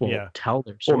they just won't tell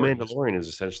their stories. Well, Mandalorian is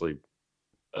essentially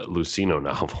a Luceno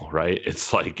novel, right?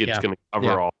 It's like it's going to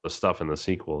cover all the stuff in the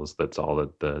sequels. That's all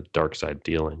the dark side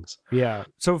dealings. Yeah.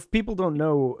 So if people don't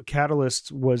know,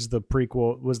 Catalyst was the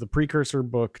precursor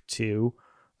book to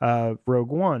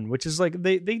Rogue One, which is like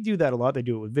they do that a lot. They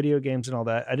do it with video games and all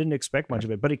that. I didn't expect much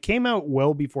of it, but it came out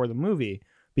well before the movie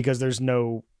because there's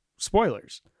no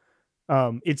spoilers.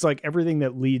 It's like everything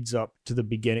that leads up to the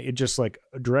beginning. It just like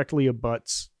directly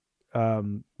abuts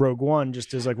Rogue One,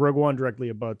 just as like Rogue One directly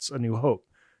abuts A New Hope.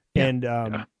 Yeah.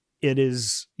 And it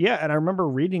is, and I remember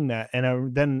reading that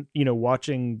and then,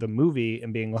 watching the movie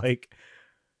and being like,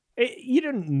 you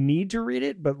didn't need to read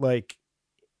it, but like,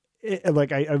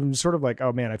 I'm sort of like,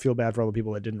 oh man, I feel bad for all the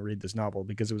people that didn't read this novel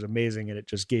because it was amazing and it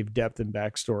just gave depth and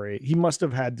backstory. He must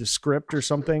have had the script or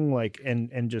something like, and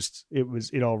just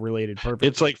it all related perfectly.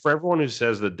 It's like for everyone who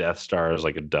says the Death Star is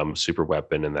like a dumb super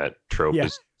weapon and that trope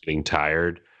is getting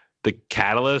tired. The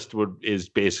Catalyst is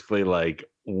basically like,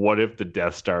 what if the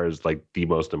Death Star is like the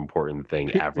most important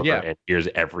thing ever? And here's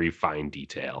every fine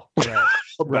detail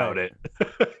about it.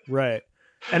 Right.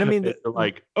 And I mean,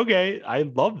 like, okay, I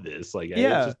love this. Like,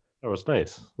 it was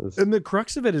nice. And the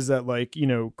crux of it is that, like,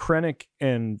 Krennic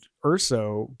and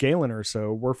Galen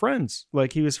Erso were friends.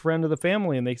 Like, he was a friend of the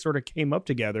family, and they sort of came up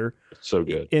together. So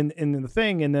good in the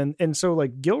thing, and so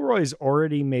like Gilroy's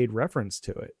already made reference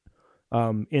to it,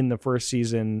 in the first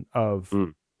season of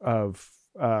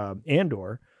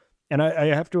Andor. And I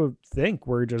have to think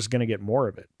we're just going to get more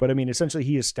of it. But I mean, essentially,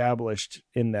 he established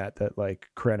in that like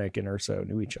Krennic and Erso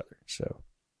knew each other. So,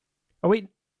 oh wait,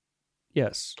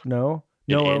 yes, no,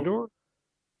 Andor.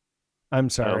 I'm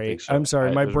sorry. So. I'm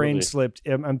sorry. My brain slipped.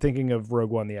 I'm thinking of Rogue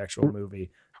One, the actual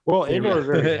movie. Well,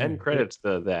 Andor end credits,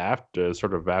 the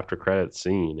after credits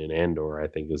scene in Andor, I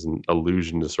think, is an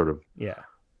allusion to sort of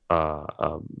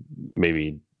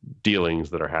maybe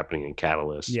dealings that are happening in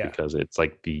Catalyst, because it's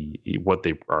like what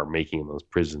they are making in those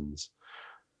prisons,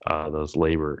 those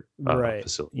labor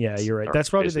facilities. Yeah, you're right. That's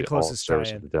probably the closest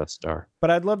tie-in. The Death Star.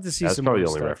 But I'd love to see some more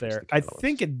stuff there. I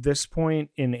think at this point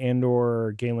in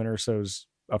Andor, Galen Erso's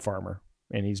a farmer,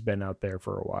 and he's been out there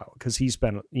for a while because he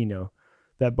spent,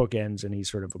 that book ends and he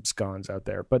sort of absconds out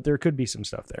there. But there could be some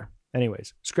stuff there.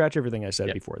 Anyways, scratch everything I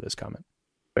said before this comment.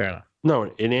 Fair enough.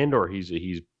 No, in Andor,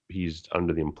 he's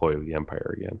under the employ of the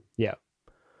Empire again. Yeah.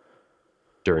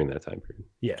 During that time period.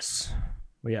 Yes.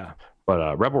 Yeah.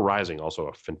 But Rebel Rising, also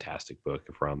a fantastic book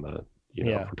if we're on the,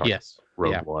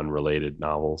 Rogue One related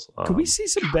novels. Could we see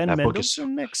some Ben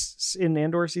Mendelsohn next in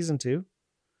Andor season 2?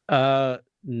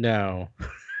 No.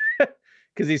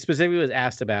 Because he specifically was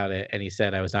asked about it and he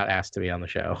said I was not asked to be on the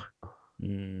show.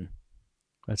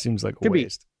 That seems like a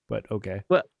waste, but okay.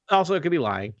 But also, it could be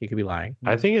lying. He could be lying.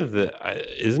 I think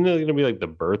isn't it going to be like the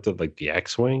birth of like the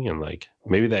X-wing and like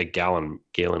maybe that Galen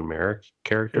Merrick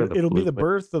character? It'll be the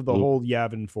birth of the whole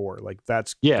Yavin 4. Like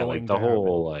that's like the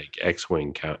whole like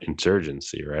X-wing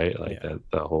insurgency, right? Like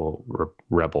the whole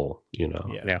rebel,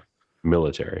 Yeah.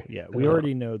 military. Yeah, we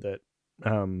already know that.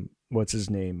 What's his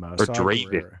name? Or Saw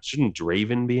Draven. Gerrera. Shouldn't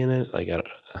Draven be in it? Like, I don't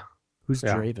know. Who's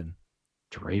Draven?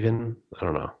 Draven? I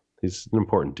don't know. He's an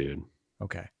important dude.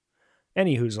 Okay.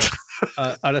 Any who's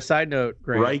on a side note,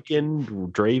 Grant,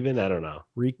 Riken, Draven, I don't know.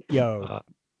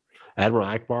 Admiral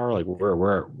Akbar, like where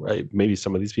right? Maybe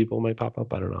some of these people might pop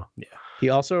up. I don't know. Yeah. He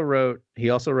also wrote a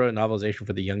novelization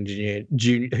for the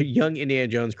Young Indiana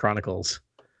Jones Chronicles.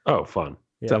 Oh, fun.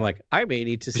 Yeah. So I'm like, I may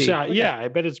need to see. Yeah, I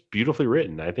bet it's beautifully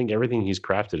written. I think everything he's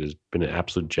crafted has been an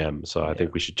absolute gem. So I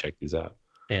think we should check these out.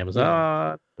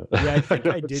 Amazon. Yeah, I think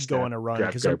I did go on a run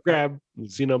because grab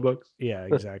Xeno books. Yeah,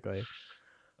 exactly.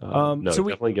 No, so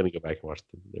definitely going to go back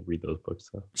and read those books.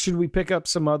 So. Should we pick up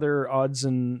some other odds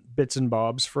and bits and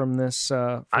bobs from this?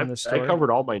 This story? I covered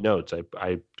all my notes.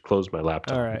 I closed my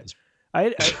laptop. All right.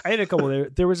 I had a couple there.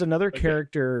 There was another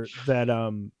character that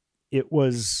it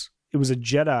was a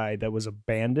Jedi that was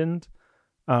abandoned.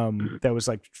 That was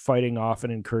like fighting off an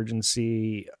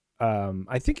insurgency.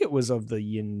 I think it was of the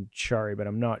Yinchari, but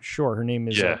I'm not sure. Her name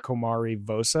is Komari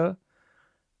Vosa.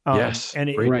 Yes, and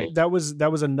that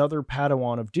was another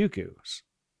Padawan of Dooku's.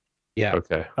 Yeah.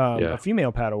 Okay. A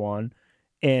female Padawan,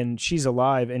 and she's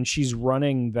alive, and she's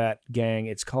running that gang.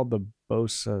 It's called the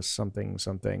Bosa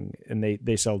something, and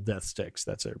they sell death sticks.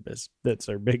 That's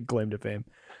their big claim to fame.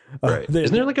 Right.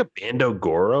 Isn't there like a Bando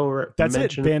Goro? That's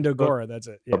it. Bando Goro. That's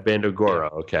it. Yeah. A Bando Goro.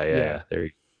 Yeah. Okay. Yeah. There.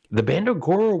 The Bando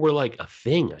Goro were like a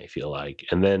thing. I feel like,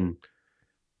 and then.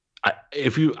 I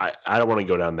don't want to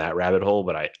go down that rabbit hole,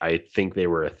 but I think they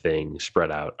were a thing spread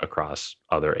out across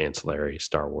other ancillary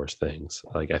Star Wars things.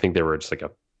 Like, I think they were just like a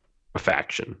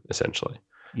faction, essentially.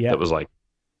 Yeah. That was like,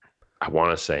 I want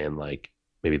to say in like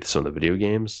maybe some of the video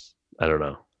games. I don't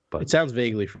know. But it sounds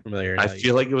vaguely familiar. I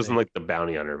feel like it was in like the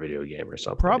Bounty Hunter video game or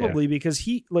something. Probably because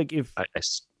he, like, if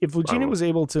Luceno was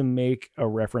able to make a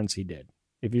reference, he did.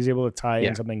 If he's able to tie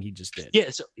in something, he just did.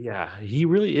 Yeah, he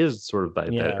really is sort of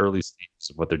like that early stages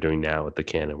of what they're doing now with the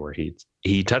canon, where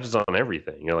he touches on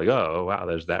everything. You're like, oh wow,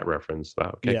 there's that reference.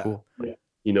 Wow, okay, cool. Like,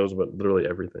 he knows about literally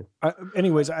everything.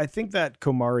 Anyways, I think that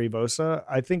Komari Vosa,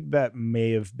 I think that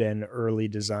may have been early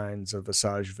designs of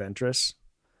Asajj Ventress,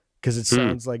 because it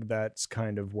sounds like that's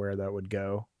kind of where that would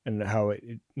go and how it,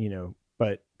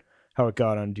 but. How it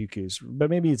got on Dooku's, but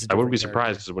maybe it's. I wouldn't be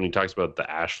surprised because when he talks about the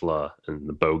Ashla and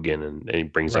the Bogan, and he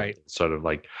brings up sort of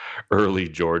like early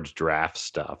George draft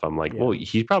stuff, I'm like, well,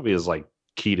 he probably is like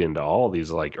keyed into all these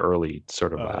like early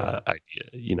sort of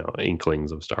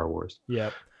inklings of Star Wars.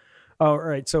 Yep. All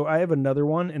right, so I have another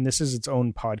one, and this is its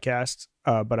own podcast,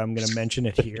 but I'm going to mention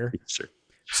it here. Sure.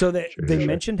 So they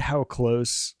mentioned how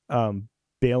close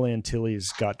Bail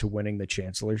Antilles got to winning the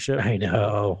chancellorship. I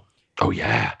know. Oh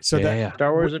yeah. So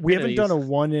Star Wars. We haven't done a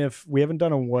what if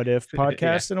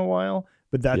podcast in a while,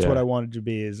 but that's what I wanted to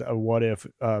be, is a what if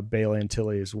Bail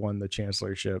Antilles won the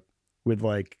chancellorship with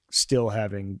like still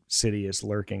having Sidious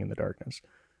lurking in the darkness.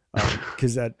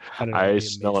 Because that I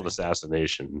smell an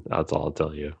assassination. That's all I'll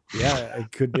tell you. Yeah,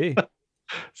 it could be.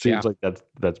 Seems like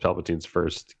that's Palpatine's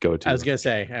first go-to. I was gonna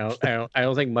say, I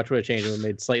don't think much would have changed. It would have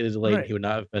made slightly delayed. Right. He would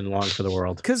not have been long for the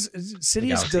world. Because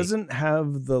Sidious doesn't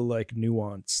have the like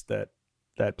nuance that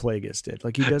Plagueis did.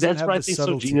 Like, he doesn't. That's have what the I think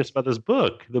subtlety. So genius about this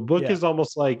book. The book is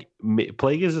almost like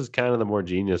Plagueis is kind of the more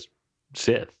genius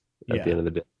Sith at the end of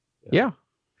the day. Yeah.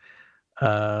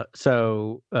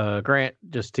 So Grant,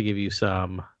 just to give you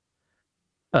some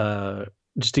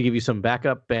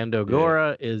backup, Bando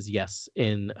Gora is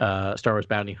in Star Wars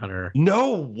Bounty Hunter.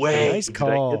 No way. Nice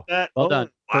call. Well done.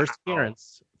 Wow.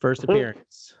 First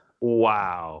appearance.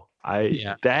 Wow.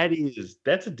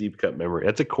 That's a deep cut memory.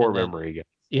 That's a core memory. Guys.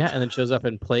 Yeah, and then shows up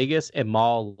in Plagueis and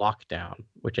Maul Lockdown,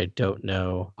 which I don't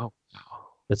know. Oh, wow.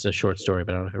 That's a short story,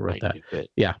 but I don't know who wrote that.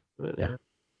 Yeah.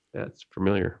 That's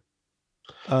familiar.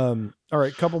 All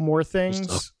right, couple more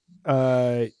things.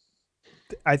 I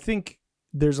think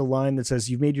there's a line that says,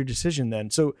 "You've made your decision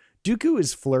then." So Dooku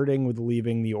is flirting with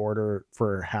leaving the Order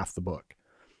for half the book.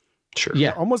 Sure.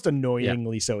 Yeah. Almost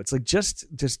annoyingly so. It's like, just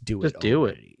do it. Just do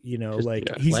it.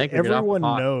 Everyone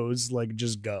knows, like,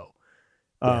 just go.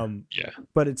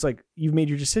 But it's like, "You've made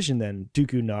your decision then."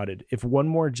 Dooku nodded. "If one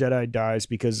more Jedi dies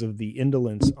because of the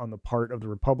indolence on the part of the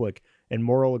Republic and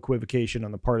moral equivocation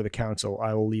on the part of the Council,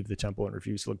 I will leave the temple and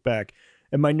refuse to look back."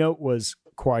 And my note was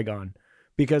Qui-Gon,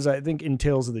 because I think in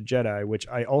Tales of the Jedi, which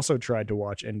I also tried to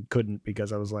watch and couldn't,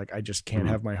 because I was like, I just can't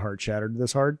have my heart shattered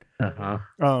this hard.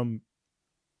 There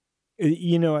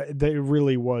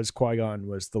really was, Qui-Gon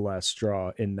was the last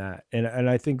straw in that, and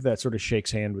I think that sort of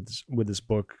shakes hand with this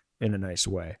book in a nice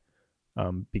way,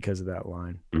 because of that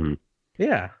line. Mm-hmm.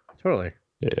 Yeah, totally.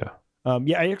 Yeah.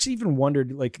 I actually even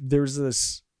wondered, like, there's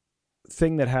this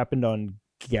thing that happened on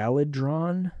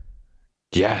Galadron.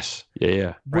 Yes.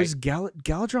 Yeah. Was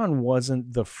Galadron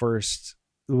wasn't the first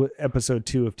episode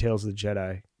 2 of Tales of the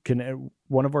Jedi. Can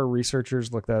one of our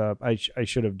researchers look that up? I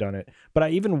should have done it, but I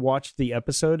even watched the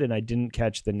episode and I didn't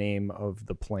catch the name of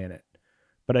the planet.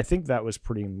 But I think that was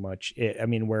pretty much it. I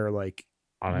mean, where like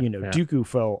Dooku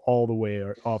fell all the way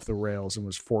off the rails and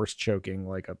was force choking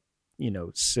like a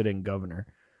sitting governor,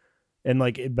 and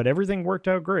like but everything worked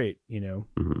out great.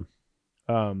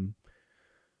 Mm-hmm.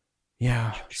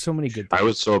 Yeah, so many good things. I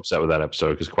was so upset with that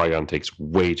episode because Qui-Gon takes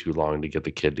way too long to get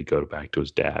the kid to go back to his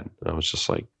dad. And I was just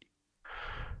like,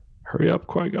 hurry up,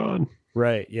 Qui-Gon.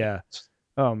 Right, yeah.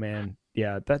 Oh, man.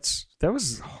 Yeah, that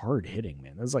was hard hitting,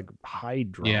 man. That was like high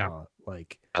drama. Yeah.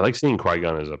 Like, I like seeing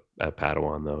Qui-Gon as a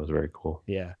Padawan, though. It was very cool.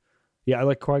 Yeah. Yeah, I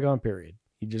like Qui-Gon, period.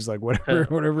 He just like,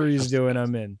 whatever he's doing,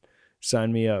 I'm in.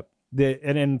 Sign me up.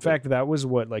 And in fact, that was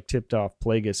what like tipped off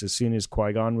Plagueis. As soon as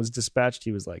Qui-Gon was dispatched,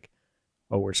 he was like,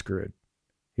 oh, we're screwed.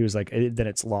 He was like, then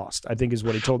it's lost, I think is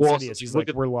what he told Sidious. He's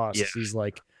like, we're lost. Yeah. He's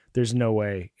like, there's no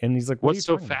way. And he's like, what's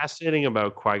so fascinating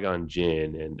about Qui-Gon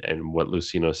Jinn and what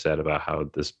Luceno said about how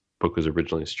this book was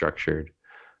originally structured,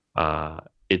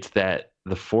 it's that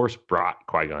the Force brought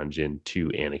Qui-Gon Jinn to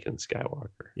Anakin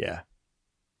Skywalker. Yeah.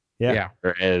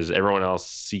 Whereas everyone else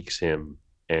seeks him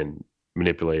and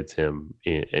manipulates him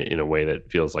in a way that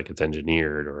feels like it's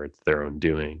engineered or it's their own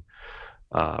doing.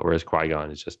 Whereas Qui-Gon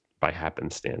is just by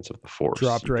happenstance of the Force.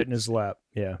 Dropped right in his lap.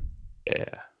 Yeah.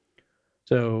 Yeah.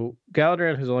 So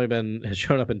Galadriel has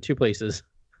shown up in 2 places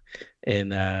in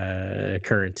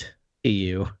current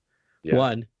EU. Yeah.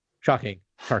 One, shocking,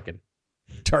 Tarkin.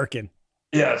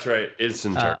 Yeah, that's right. It's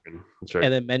in Tarkin. That's right.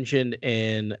 And then mentioned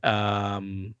in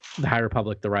the High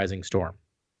Republic, The Rising Storm.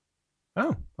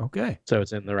 Oh, okay. So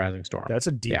it's in The Rising Storm. That's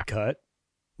a deep cut.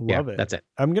 Love it. That's it.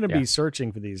 I'm going to be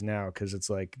searching for these now because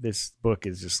it's like this book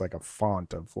is just like a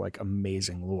font of like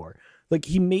amazing lore. Like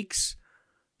he makes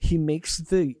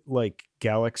the like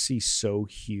galaxy so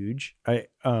huge. I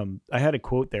had a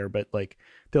quote there, but like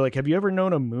they're like, have you ever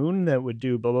known a moon that would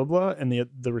do blah blah blah? And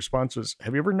the response was,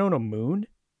 have you ever known a moon?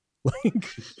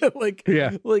 like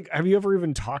have you ever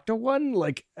even talked to one?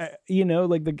 Like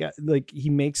like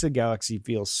he makes a galaxy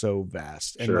feel so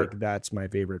vast, and like that's my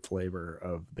favorite flavor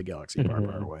of the galaxy far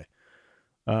far away.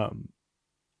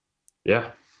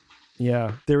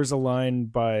 There was a line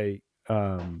by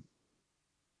Sidious.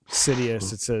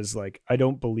 It says like, I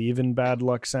don't believe in bad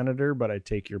luck, Senator, but I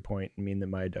take your point and mean that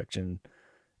my abduction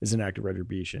is an act of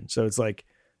retribution. So it's like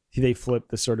they flip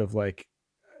the sort of like,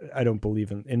 I don't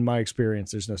believe in my experience,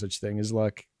 there's no such thing as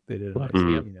luck. They did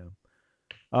it,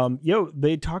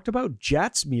 they talked about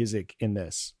Jats music in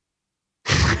this.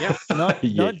 Yeah. Not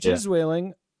jizz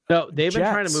wailing. No, they've been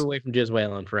trying to move away from jizz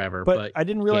wailing forever. But I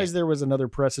didn't realize there was another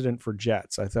precedent for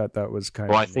Jats. I thought that was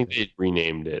kind of... Well, I think they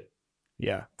renamed it.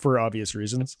 Yeah, for obvious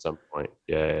reasons. At some point.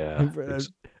 Yeah.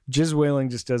 Jizz wailing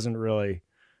just doesn't really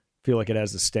feel like it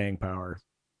has the staying power.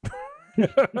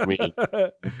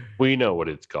 We know what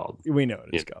it's called. We know what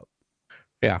it's called.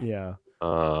 Yeah.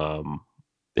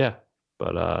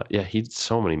 But he did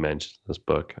so many mentions in this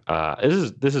book.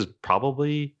 This is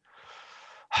probably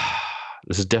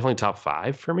this is definitely top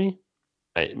 5 for me.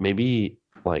 Maybe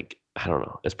like, I don't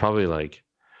know. It's probably like,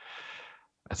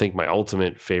 I think my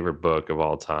ultimate favorite book of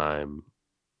all time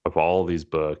of all these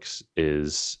books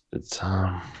it's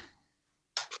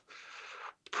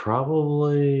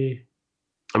probably,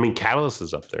 I mean, Catalyst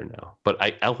is up there now, but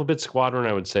Alphabet Squadron,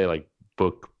 I would say like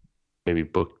book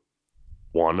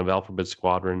 1 of Alphabet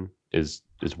Squadron is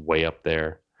way up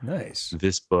there. Nice.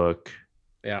 This book,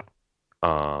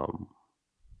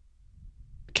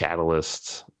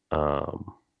 Catalyst, I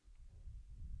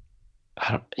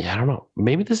don't know.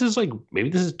 Maybe this is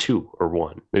 2 or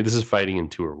 1. Maybe this is fighting in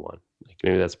 2 or 1. Like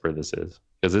maybe that's where this is,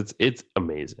 because it's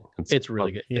amazing. It's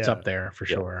really good. It's up there for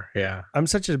sure. Yeah. I'm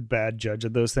such a bad judge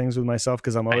of those things with myself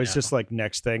because I'm always just like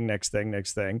next thing,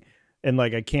 and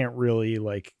like I can't really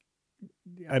like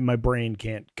my brain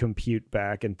can't compute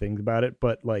back and think about it.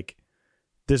 But like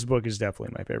this book is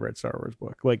definitely my favorite Star Wars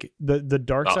book. Like the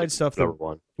dark side stuff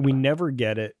that we never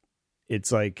get it.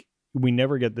 It's like we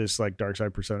never get this like dark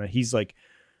side persona. He's like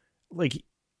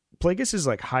Plagueis is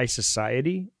like high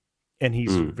society, and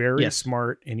he's very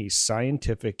smart, and he's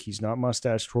scientific. He's not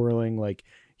mustache twirling. Like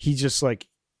he's just like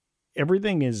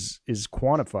everything is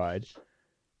quantified,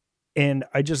 and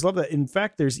I just love that. In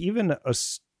fact, there's even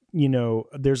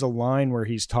there's a line where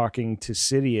he's talking to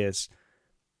Sidious,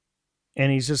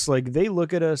 and he's just like, they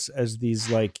look at us as these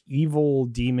like evil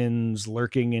demons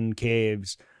lurking in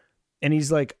caves. And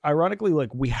he's like, ironically,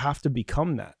 like we have to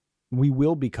become that. We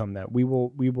will become that. We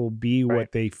will be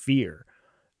what they fear.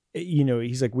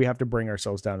 he's like, we have to bring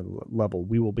ourselves down to the level.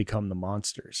 We will become the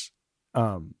monsters.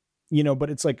 But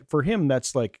it's like, for him,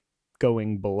 that's like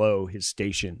going below his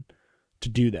station to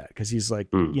do that. Cause he's like,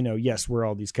 yes, we're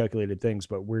all these calculated things,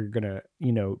 but we're gonna,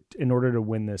 in order to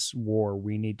win this war,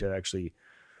 we need to actually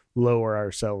lower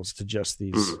ourselves to just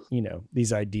these,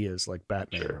 these ideas like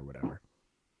Batman or whatever.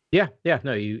 Yeah.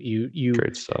 No, you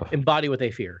Great stuff. embody what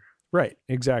they fear. Right.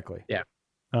 Exactly. Yeah.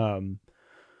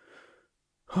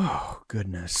 Oh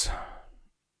goodness.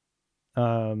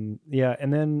 Yeah.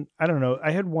 And then I don't know.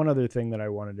 I had one other thing that I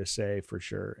wanted to say for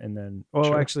sure. And then,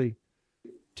 actually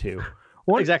two.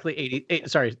 Exactly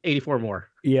 84 more.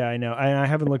 Yeah, I know. I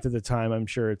haven't looked at the time. I'm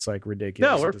sure it's like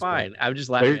ridiculous. No, we're fine. I'm just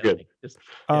laughing. Very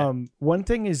good. One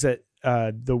thing is that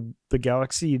the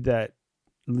galaxy that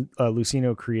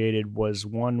Luceno created was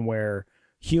one where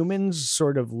humans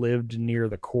sort of lived near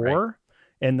the core,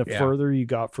 and the further you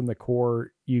got from the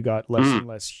core, you got less and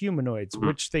less humanoids,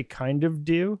 which they kind of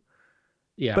do.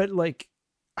 Yeah, but like,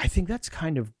 I think that's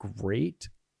kind of great,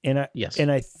 and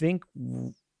I think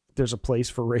there's a place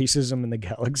for racism in the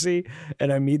galaxy,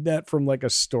 and I mean that from like a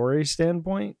story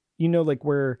standpoint. Like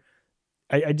where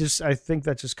I think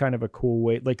that's just kind of a cool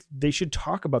way. Like they should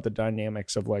talk about the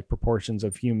dynamics of like proportions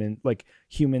of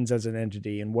humans as an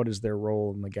entity and what is their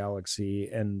role in the galaxy,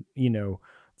 and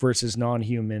versus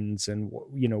non-humans, and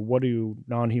what do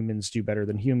non-humans do better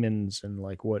than humans, and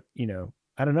like what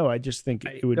I don't know. I just think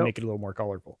it would make it a little more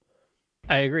colorful.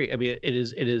 I agree. I mean, it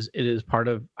is part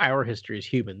of our history as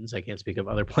humans. I can't speak of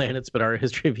other planets, but our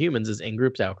history of humans is in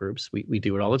groups, out groups. We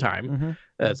do it all the time. Mm-hmm.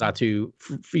 It's not to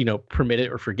permit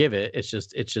it or forgive it. It's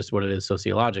just what it is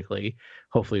sociologically.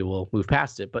 Hopefully, we'll move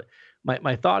past it. But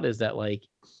my thought is that like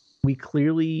we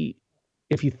clearly,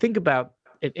 if you think about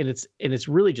it, and it's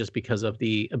really just because of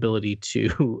the ability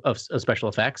of special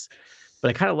effects. But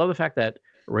I kind of love the fact that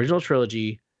original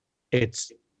trilogy,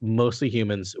 it's mostly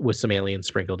humans with some aliens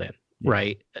sprinkled in.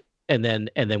 Right. And then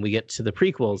we get to the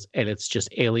prequels and it's just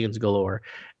aliens galore.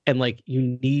 And like, you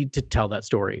need to tell that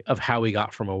story of how we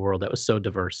got from a world that was so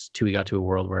diverse to we got to a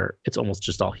world where it's almost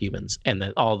just all humans. And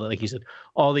then like you said,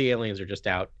 all the aliens are just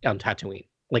out on Tatooine,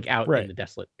 like out in the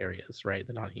desolate areas, right?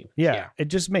 The non-humans. Yeah. It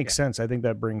just makes sense. I think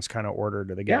that brings kind of order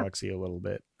to the galaxy a little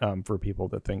bit, for people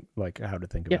to think like how to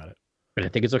think about it. And I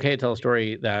think it's okay to tell a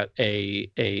story that a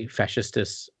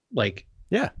fascistist, like,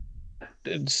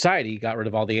 society got rid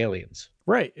of all the aliens,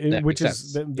 right? Which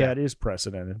is that is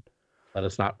precedented. Let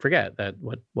us not forget that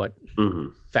what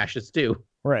fascists do.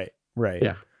 Right.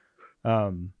 He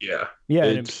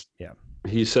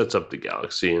sets up the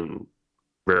galaxy in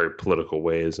very political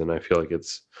ways, and I feel like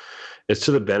it's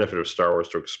to the benefit of Star Wars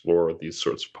to explore these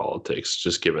sorts of politics,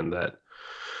 just given that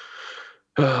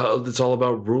it's all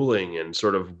about ruling and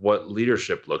sort of what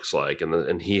leadership looks like,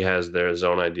 and he has his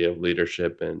own idea of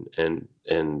leadership, and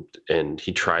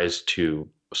he tries to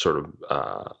sort of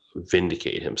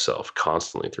vindicate himself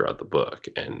constantly throughout the book,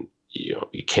 and you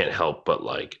can't help but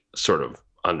like sort of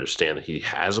understand that he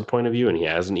has a point of view and he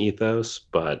has an ethos,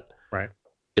 but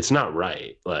it's not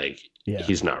right. Like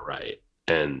he's not right,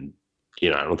 and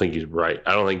I don't think he's right.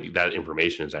 I don't think that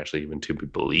information is actually even to be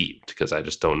believed, because I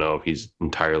just don't know if he's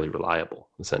entirely reliable,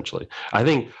 essentially. I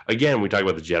think, again, we talk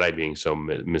about the Jedi being so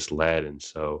misled and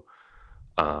so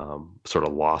sort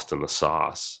of lost in the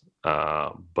sauce.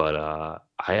 But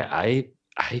I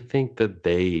think that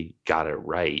they got it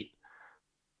right,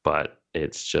 but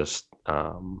it's just,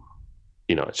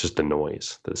 it's just the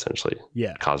noise that essentially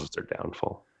causes their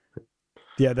downfall.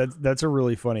 Yeah, that's a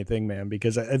really funny thing, man,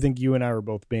 because I think you and I were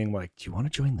both being like, do you want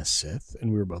to join the Sith?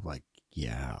 And we were both like,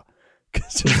 yeah.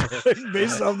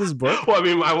 Based off this book. Well, I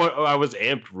mean, I was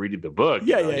amped reading the book.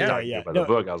 Yeah. About the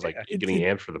book, I was like getting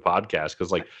amped for the podcast,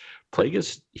 because like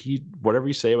Plagueis, whatever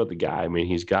you say about the guy, I mean,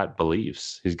 he's got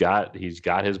beliefs. He's got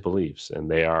his beliefs,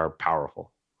 and they are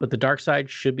powerful. But the dark side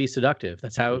should be seductive.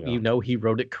 That's how he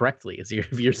wrote it correctly. Is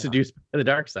if you're seduced by the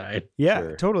dark side.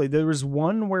 Yeah, totally. There was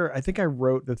one where I think I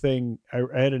wrote the thing. I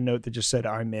had a note that just said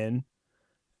 "I'm in,"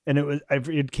 and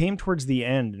it came towards the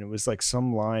end, and it was like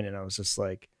some line, and I was just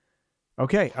like,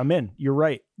 "Okay, I'm in. You're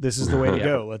right. This is the way to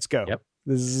go. Let's go. Yep.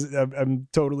 This is I'm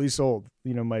totally sold.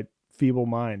 My feeble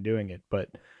mind doing it, but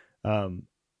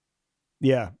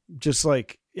just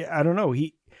like I don't know.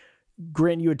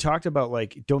 Grant, you had talked about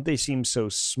like, don't they seem so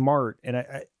smart? And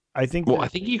I think. Well, I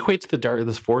think he equates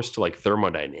the Force to like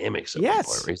thermodynamics. At one point,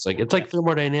 right? It's like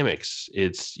thermodynamics.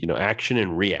 It's action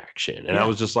and reaction. And I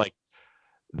was just like,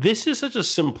 this is such a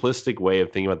simplistic way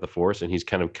of thinking about the Force, and he's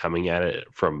kind of coming at it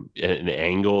from an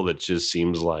angle that just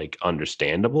seems like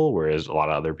understandable, whereas a lot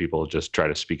of other people just try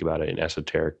to speak about it in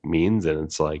esoteric means. And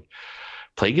it's like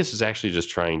Plagueis is actually just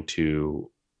trying to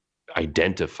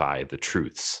identify the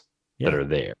truths that are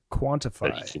there,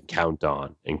 quantify, that he can count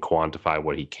on and quantify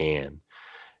what he can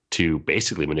to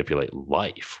basically manipulate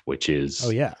life, which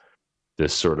is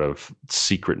this sort of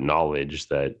secret knowledge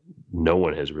that no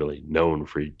one has really known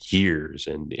for years.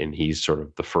 And he's sort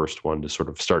of the first one to sort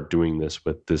of start doing this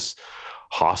with this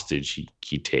hostage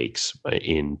he takes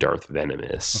in Darth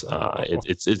Venomous.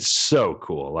 It's so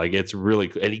cool. Like, it's really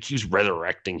cool. And he keeps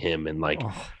resurrecting him, and like,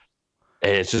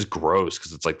 and it's just gross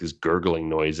because it's like these gurgling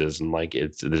noises, and like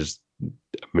there's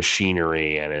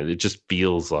machinery, and it just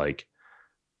feels like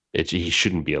he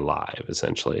shouldn't be alive,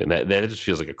 essentially. And that it just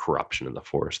feels like a corruption in the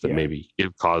Force that maybe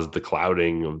it caused the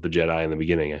clouding of the Jedi in the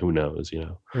beginning. Who knows, you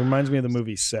know? It reminds me of the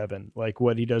movie Seven. Like,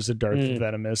 what he does to Darth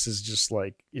Venomous is just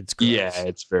like, it's gross. Yeah,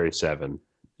 it's very Seven.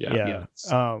 Yeah.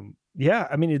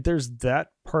 I mean, there's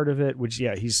that part of it, which,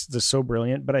 he's just so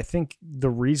brilliant. But I think the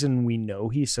reason we know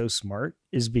he's so smart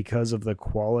is because of the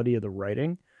quality of the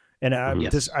writing. And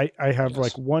I have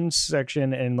like one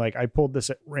section, and like I pulled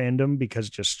this at random because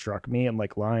it just struck me. I'm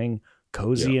like lying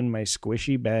cozy in my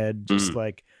squishy bed, just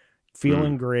like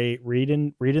feeling great,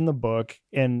 reading the book,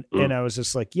 and I was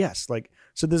just like, yes, like,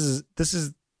 so this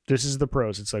is the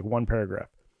prose. It's like one paragraph.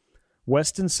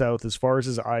 West and south, as far as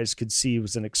his eyes could see,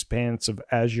 was an expanse of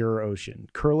azure ocean,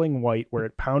 curling white where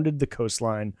it pounded the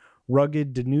coastline.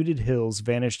 Rugged, denuded hills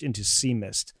vanished into sea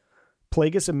mist.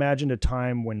 Plagueis imagined a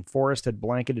time when forest had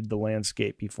blanketed the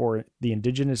landscape before the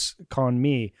indigenous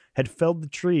Conmi had felled the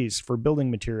trees for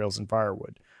building materials and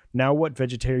firewood. Now what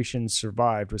vegetation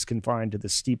survived was confined to the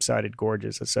steep-sided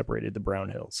gorges that separated the brown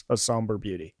hills, a somber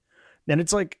beauty. And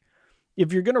it's like,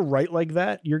 if you're going to write like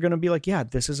that, you're going to be like, yeah,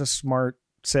 this is a smart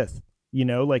Sith. You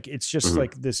know, like, it's just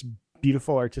like this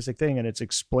beautiful artistic thing, and it's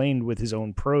explained with his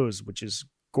own prose, which is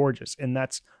gorgeous. And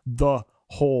that's the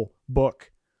whole book.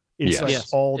 It's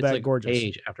that like gorgeous.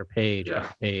 Page after page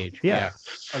after page. Yeah.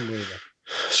 Unbelievable.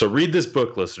 So read this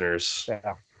book, listeners.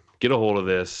 Yeah. Get a hold of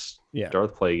this. Yeah.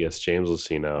 Darth Plagueis, James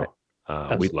Luceno.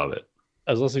 We love it.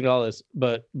 I was listening to all this,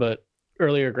 but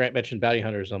earlier Grant mentioned Bounty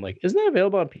Hunters, and I'm like, isn't that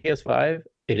available on PS5?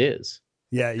 It is.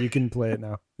 Yeah, you can play it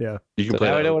now. Yeah. You can play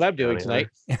it. Now I know what I'm doing tonight.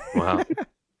 Wow.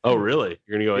 Oh, really?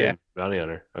 You're going to go in Bounty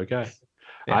Hunter. Okay.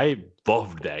 Yeah. I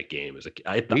loved that game as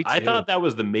I thought that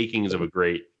was the makings of a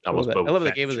great. I love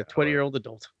the game as a 20-year-old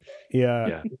adult.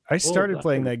 Yeah. I started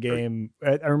playing that game.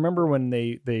 I remember when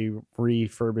they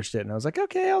refurbished it, and I was like,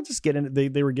 okay, I'll just get in.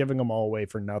 They were giving them all away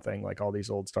for nothing, like all these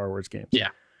old Star Wars games.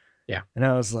 Yeah. And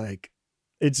I was like,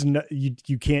 it's not,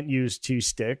 you can't use two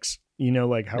sticks. You know,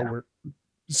 like how we're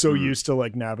so used to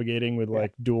like navigating with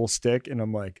like dual stick, and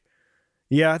I'm like,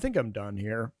 I think I'm done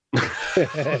here.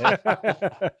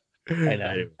 I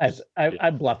know.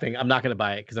 I'm bluffing. I'm not going to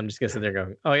buy it because I'm just going to sit there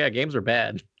going, oh, yeah, games are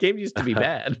bad. Games used to be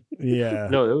bad. Yeah.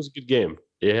 No, it was a good game.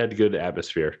 It had good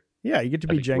atmosphere. Yeah, you get to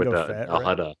be Jango Fett.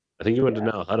 Right? I think you went to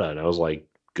Nal Hutta, and I was like,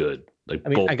 good. Like, I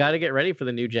mean, I got to get ready for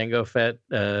the new Jango Fett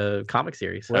comic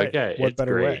series. Right. Okay, what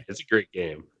better great. way? It's a great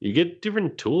game. You get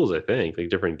different tools, I think, like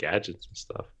different gadgets and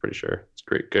stuff. Pretty sure it's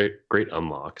great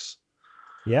unlocks.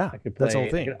 Yeah, that's the whole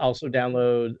thing. You can also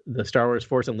download the Star Wars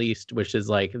Force Unleashed, which is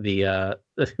like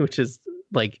which is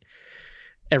like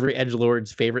every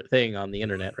edgelord's favorite thing on the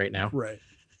internet right now. Right.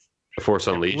 The Force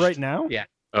Unleashed. Right now? Yeah.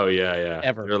 Oh yeah.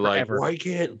 Ever. They're like, why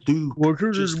can't Luke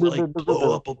just like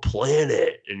blow up a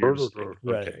planet? And you're just like,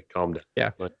 okay, calm down. Yeah.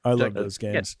 I love those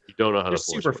games. You don't know how to. They're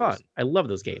super fun. I love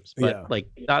those games, but like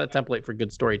not a template for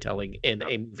good storytelling in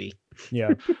a movie.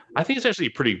 Yeah. I think it's actually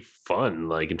pretty fun,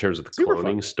 like in terms of the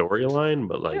cloning storyline,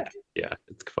 but like,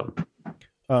 it's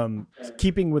fun.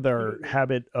 Keeping with our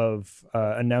habit of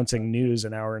announcing news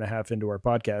an hour and a half into our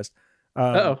podcast.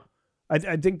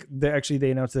 I think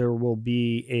they announced there will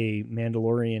be a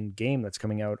Mandalorian game that's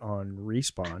coming out on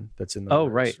Respawn. That's in the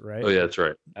works, right? Oh yeah, that's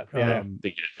right.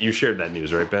 You shared that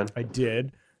news, right, Ben? I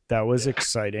did. That was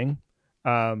exciting.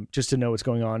 Just to know what's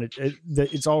going on.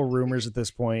 It's all rumors at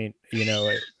this point. You know,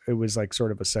 it was like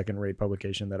sort of a second-rate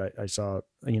publication that I saw,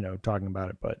 talking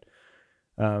about it. But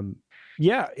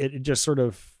it just sort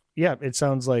of, it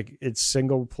sounds like it's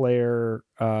single player,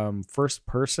 first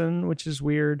person, which is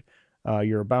weird.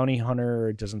 You're a bounty hunter.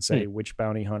 It doesn't say which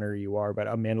bounty hunter you are, but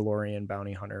a Mandalorian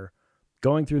bounty hunter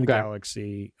going through the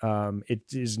galaxy. It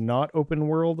is not open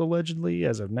world allegedly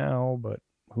as of now, but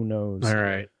who knows? All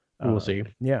right. We'll see.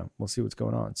 Yeah, we'll see what's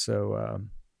going on. So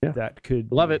that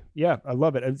could love it. Yeah, I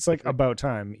love it. It's like about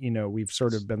time. We've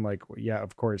sort of been like,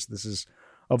 of course, this is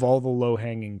of all the low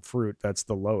hanging fruit, that's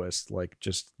the lowest. Like,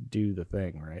 just do the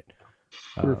thing, right?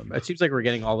 It seems like we're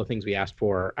getting all the things we asked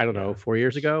for, I don't know, 4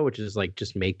 years ago, which is like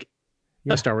just make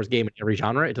a Star Wars game in every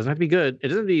genre. It doesn't have to be good. It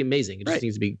doesn't have to be amazing. It just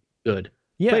needs to be good.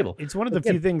 Yeah, playable. it's one of the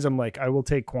few things I'm like, I will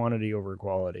take quantity over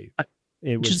quality.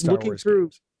 Just looking through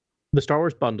the Star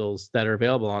Wars bundles that are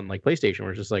available on like PlayStation,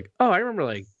 where it's just like, oh, I remember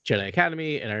like Jedi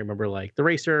Academy, and I remember like The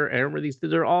Racer, and I remember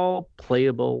they're all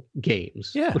playable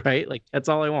games. Yeah. Right? Like that's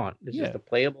all I want. It's just a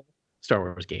playable Star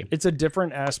Wars game. It's a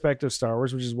different aspect of Star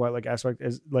Wars, which is why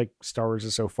Star Wars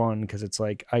is so fun, because it's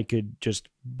like I could just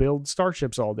build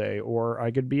starships all day, or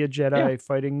I could be a Jedi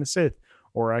fighting the Sith,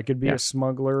 or I could be a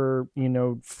smuggler,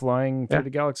 flying through the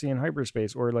galaxy in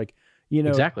hyperspace, or like,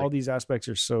 all these aspects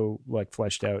are so like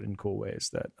fleshed out in cool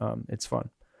ways that it's fun.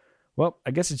 Well,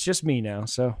 I guess it's just me now,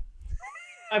 so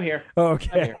I'm here.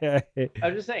 Okay. I'm here. I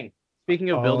was just saying, speaking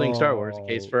of building Star Wars, in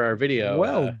case for our video.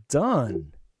 Well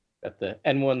done. At the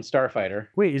N1 Starfighter.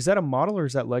 Wait, is that a model or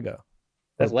is that Lego?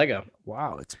 That's Lego.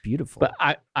 Wow, it's beautiful. But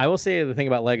I will say the thing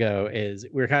about Lego is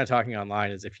we were kind of talking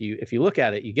online is if you look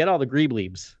at it, you get all the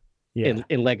greebleebs in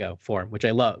Lego form, which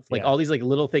I love. Like all these like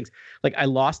little things. Like I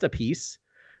lost a piece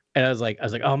and I was like,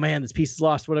 oh man, this piece is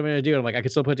lost. What am I gonna do? And I'm like, I could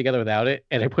still put it together without it.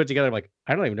 And I put it together. I'm like,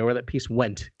 I don't even know where that piece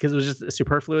went, because it was just a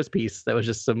superfluous piece that was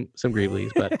just some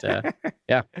greebleebs. But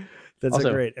yeah, that's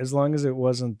also great. As long as it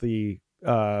wasn't the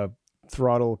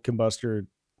throttle combustor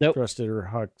thruster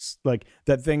hux, like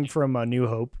that thing from New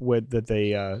Hope that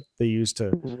they used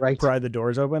to pry the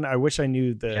doors open. I wish I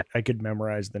knew that I could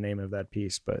memorize the name of that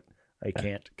piece, but I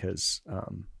can't, because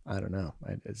I don't know.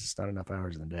 It's just not enough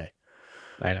hours in the day.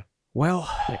 I know. Well,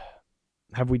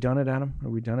 have we done it, Adam?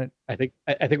 Have we done it? I think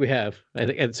we have.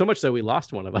 And so much so we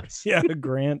lost one of us. Yeah,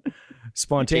 Grant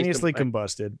spontaneously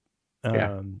combusted.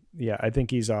 I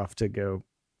think he's off to go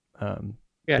build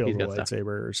a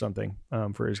lightsaber or something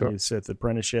for his new Sith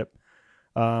apprenticeship.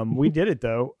 We did it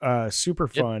though. Super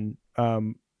fun.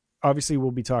 Obviously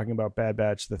we'll be talking about Bad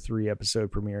Batch, the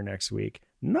 3-episode premiere next week.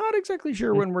 Not exactly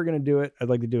sure when we're going to do it. I'd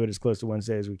like to do it as close to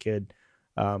Wednesday as we could.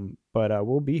 But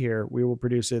we'll be here. We will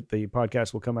produce it. The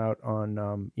podcast will come out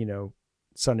on,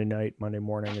 Sunday night, Monday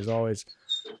morning, as always.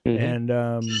 And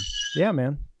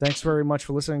man, thanks very much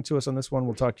for listening to us on this one.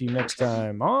 We'll talk to you next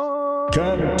time on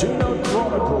Cantina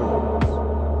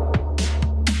Chronicles.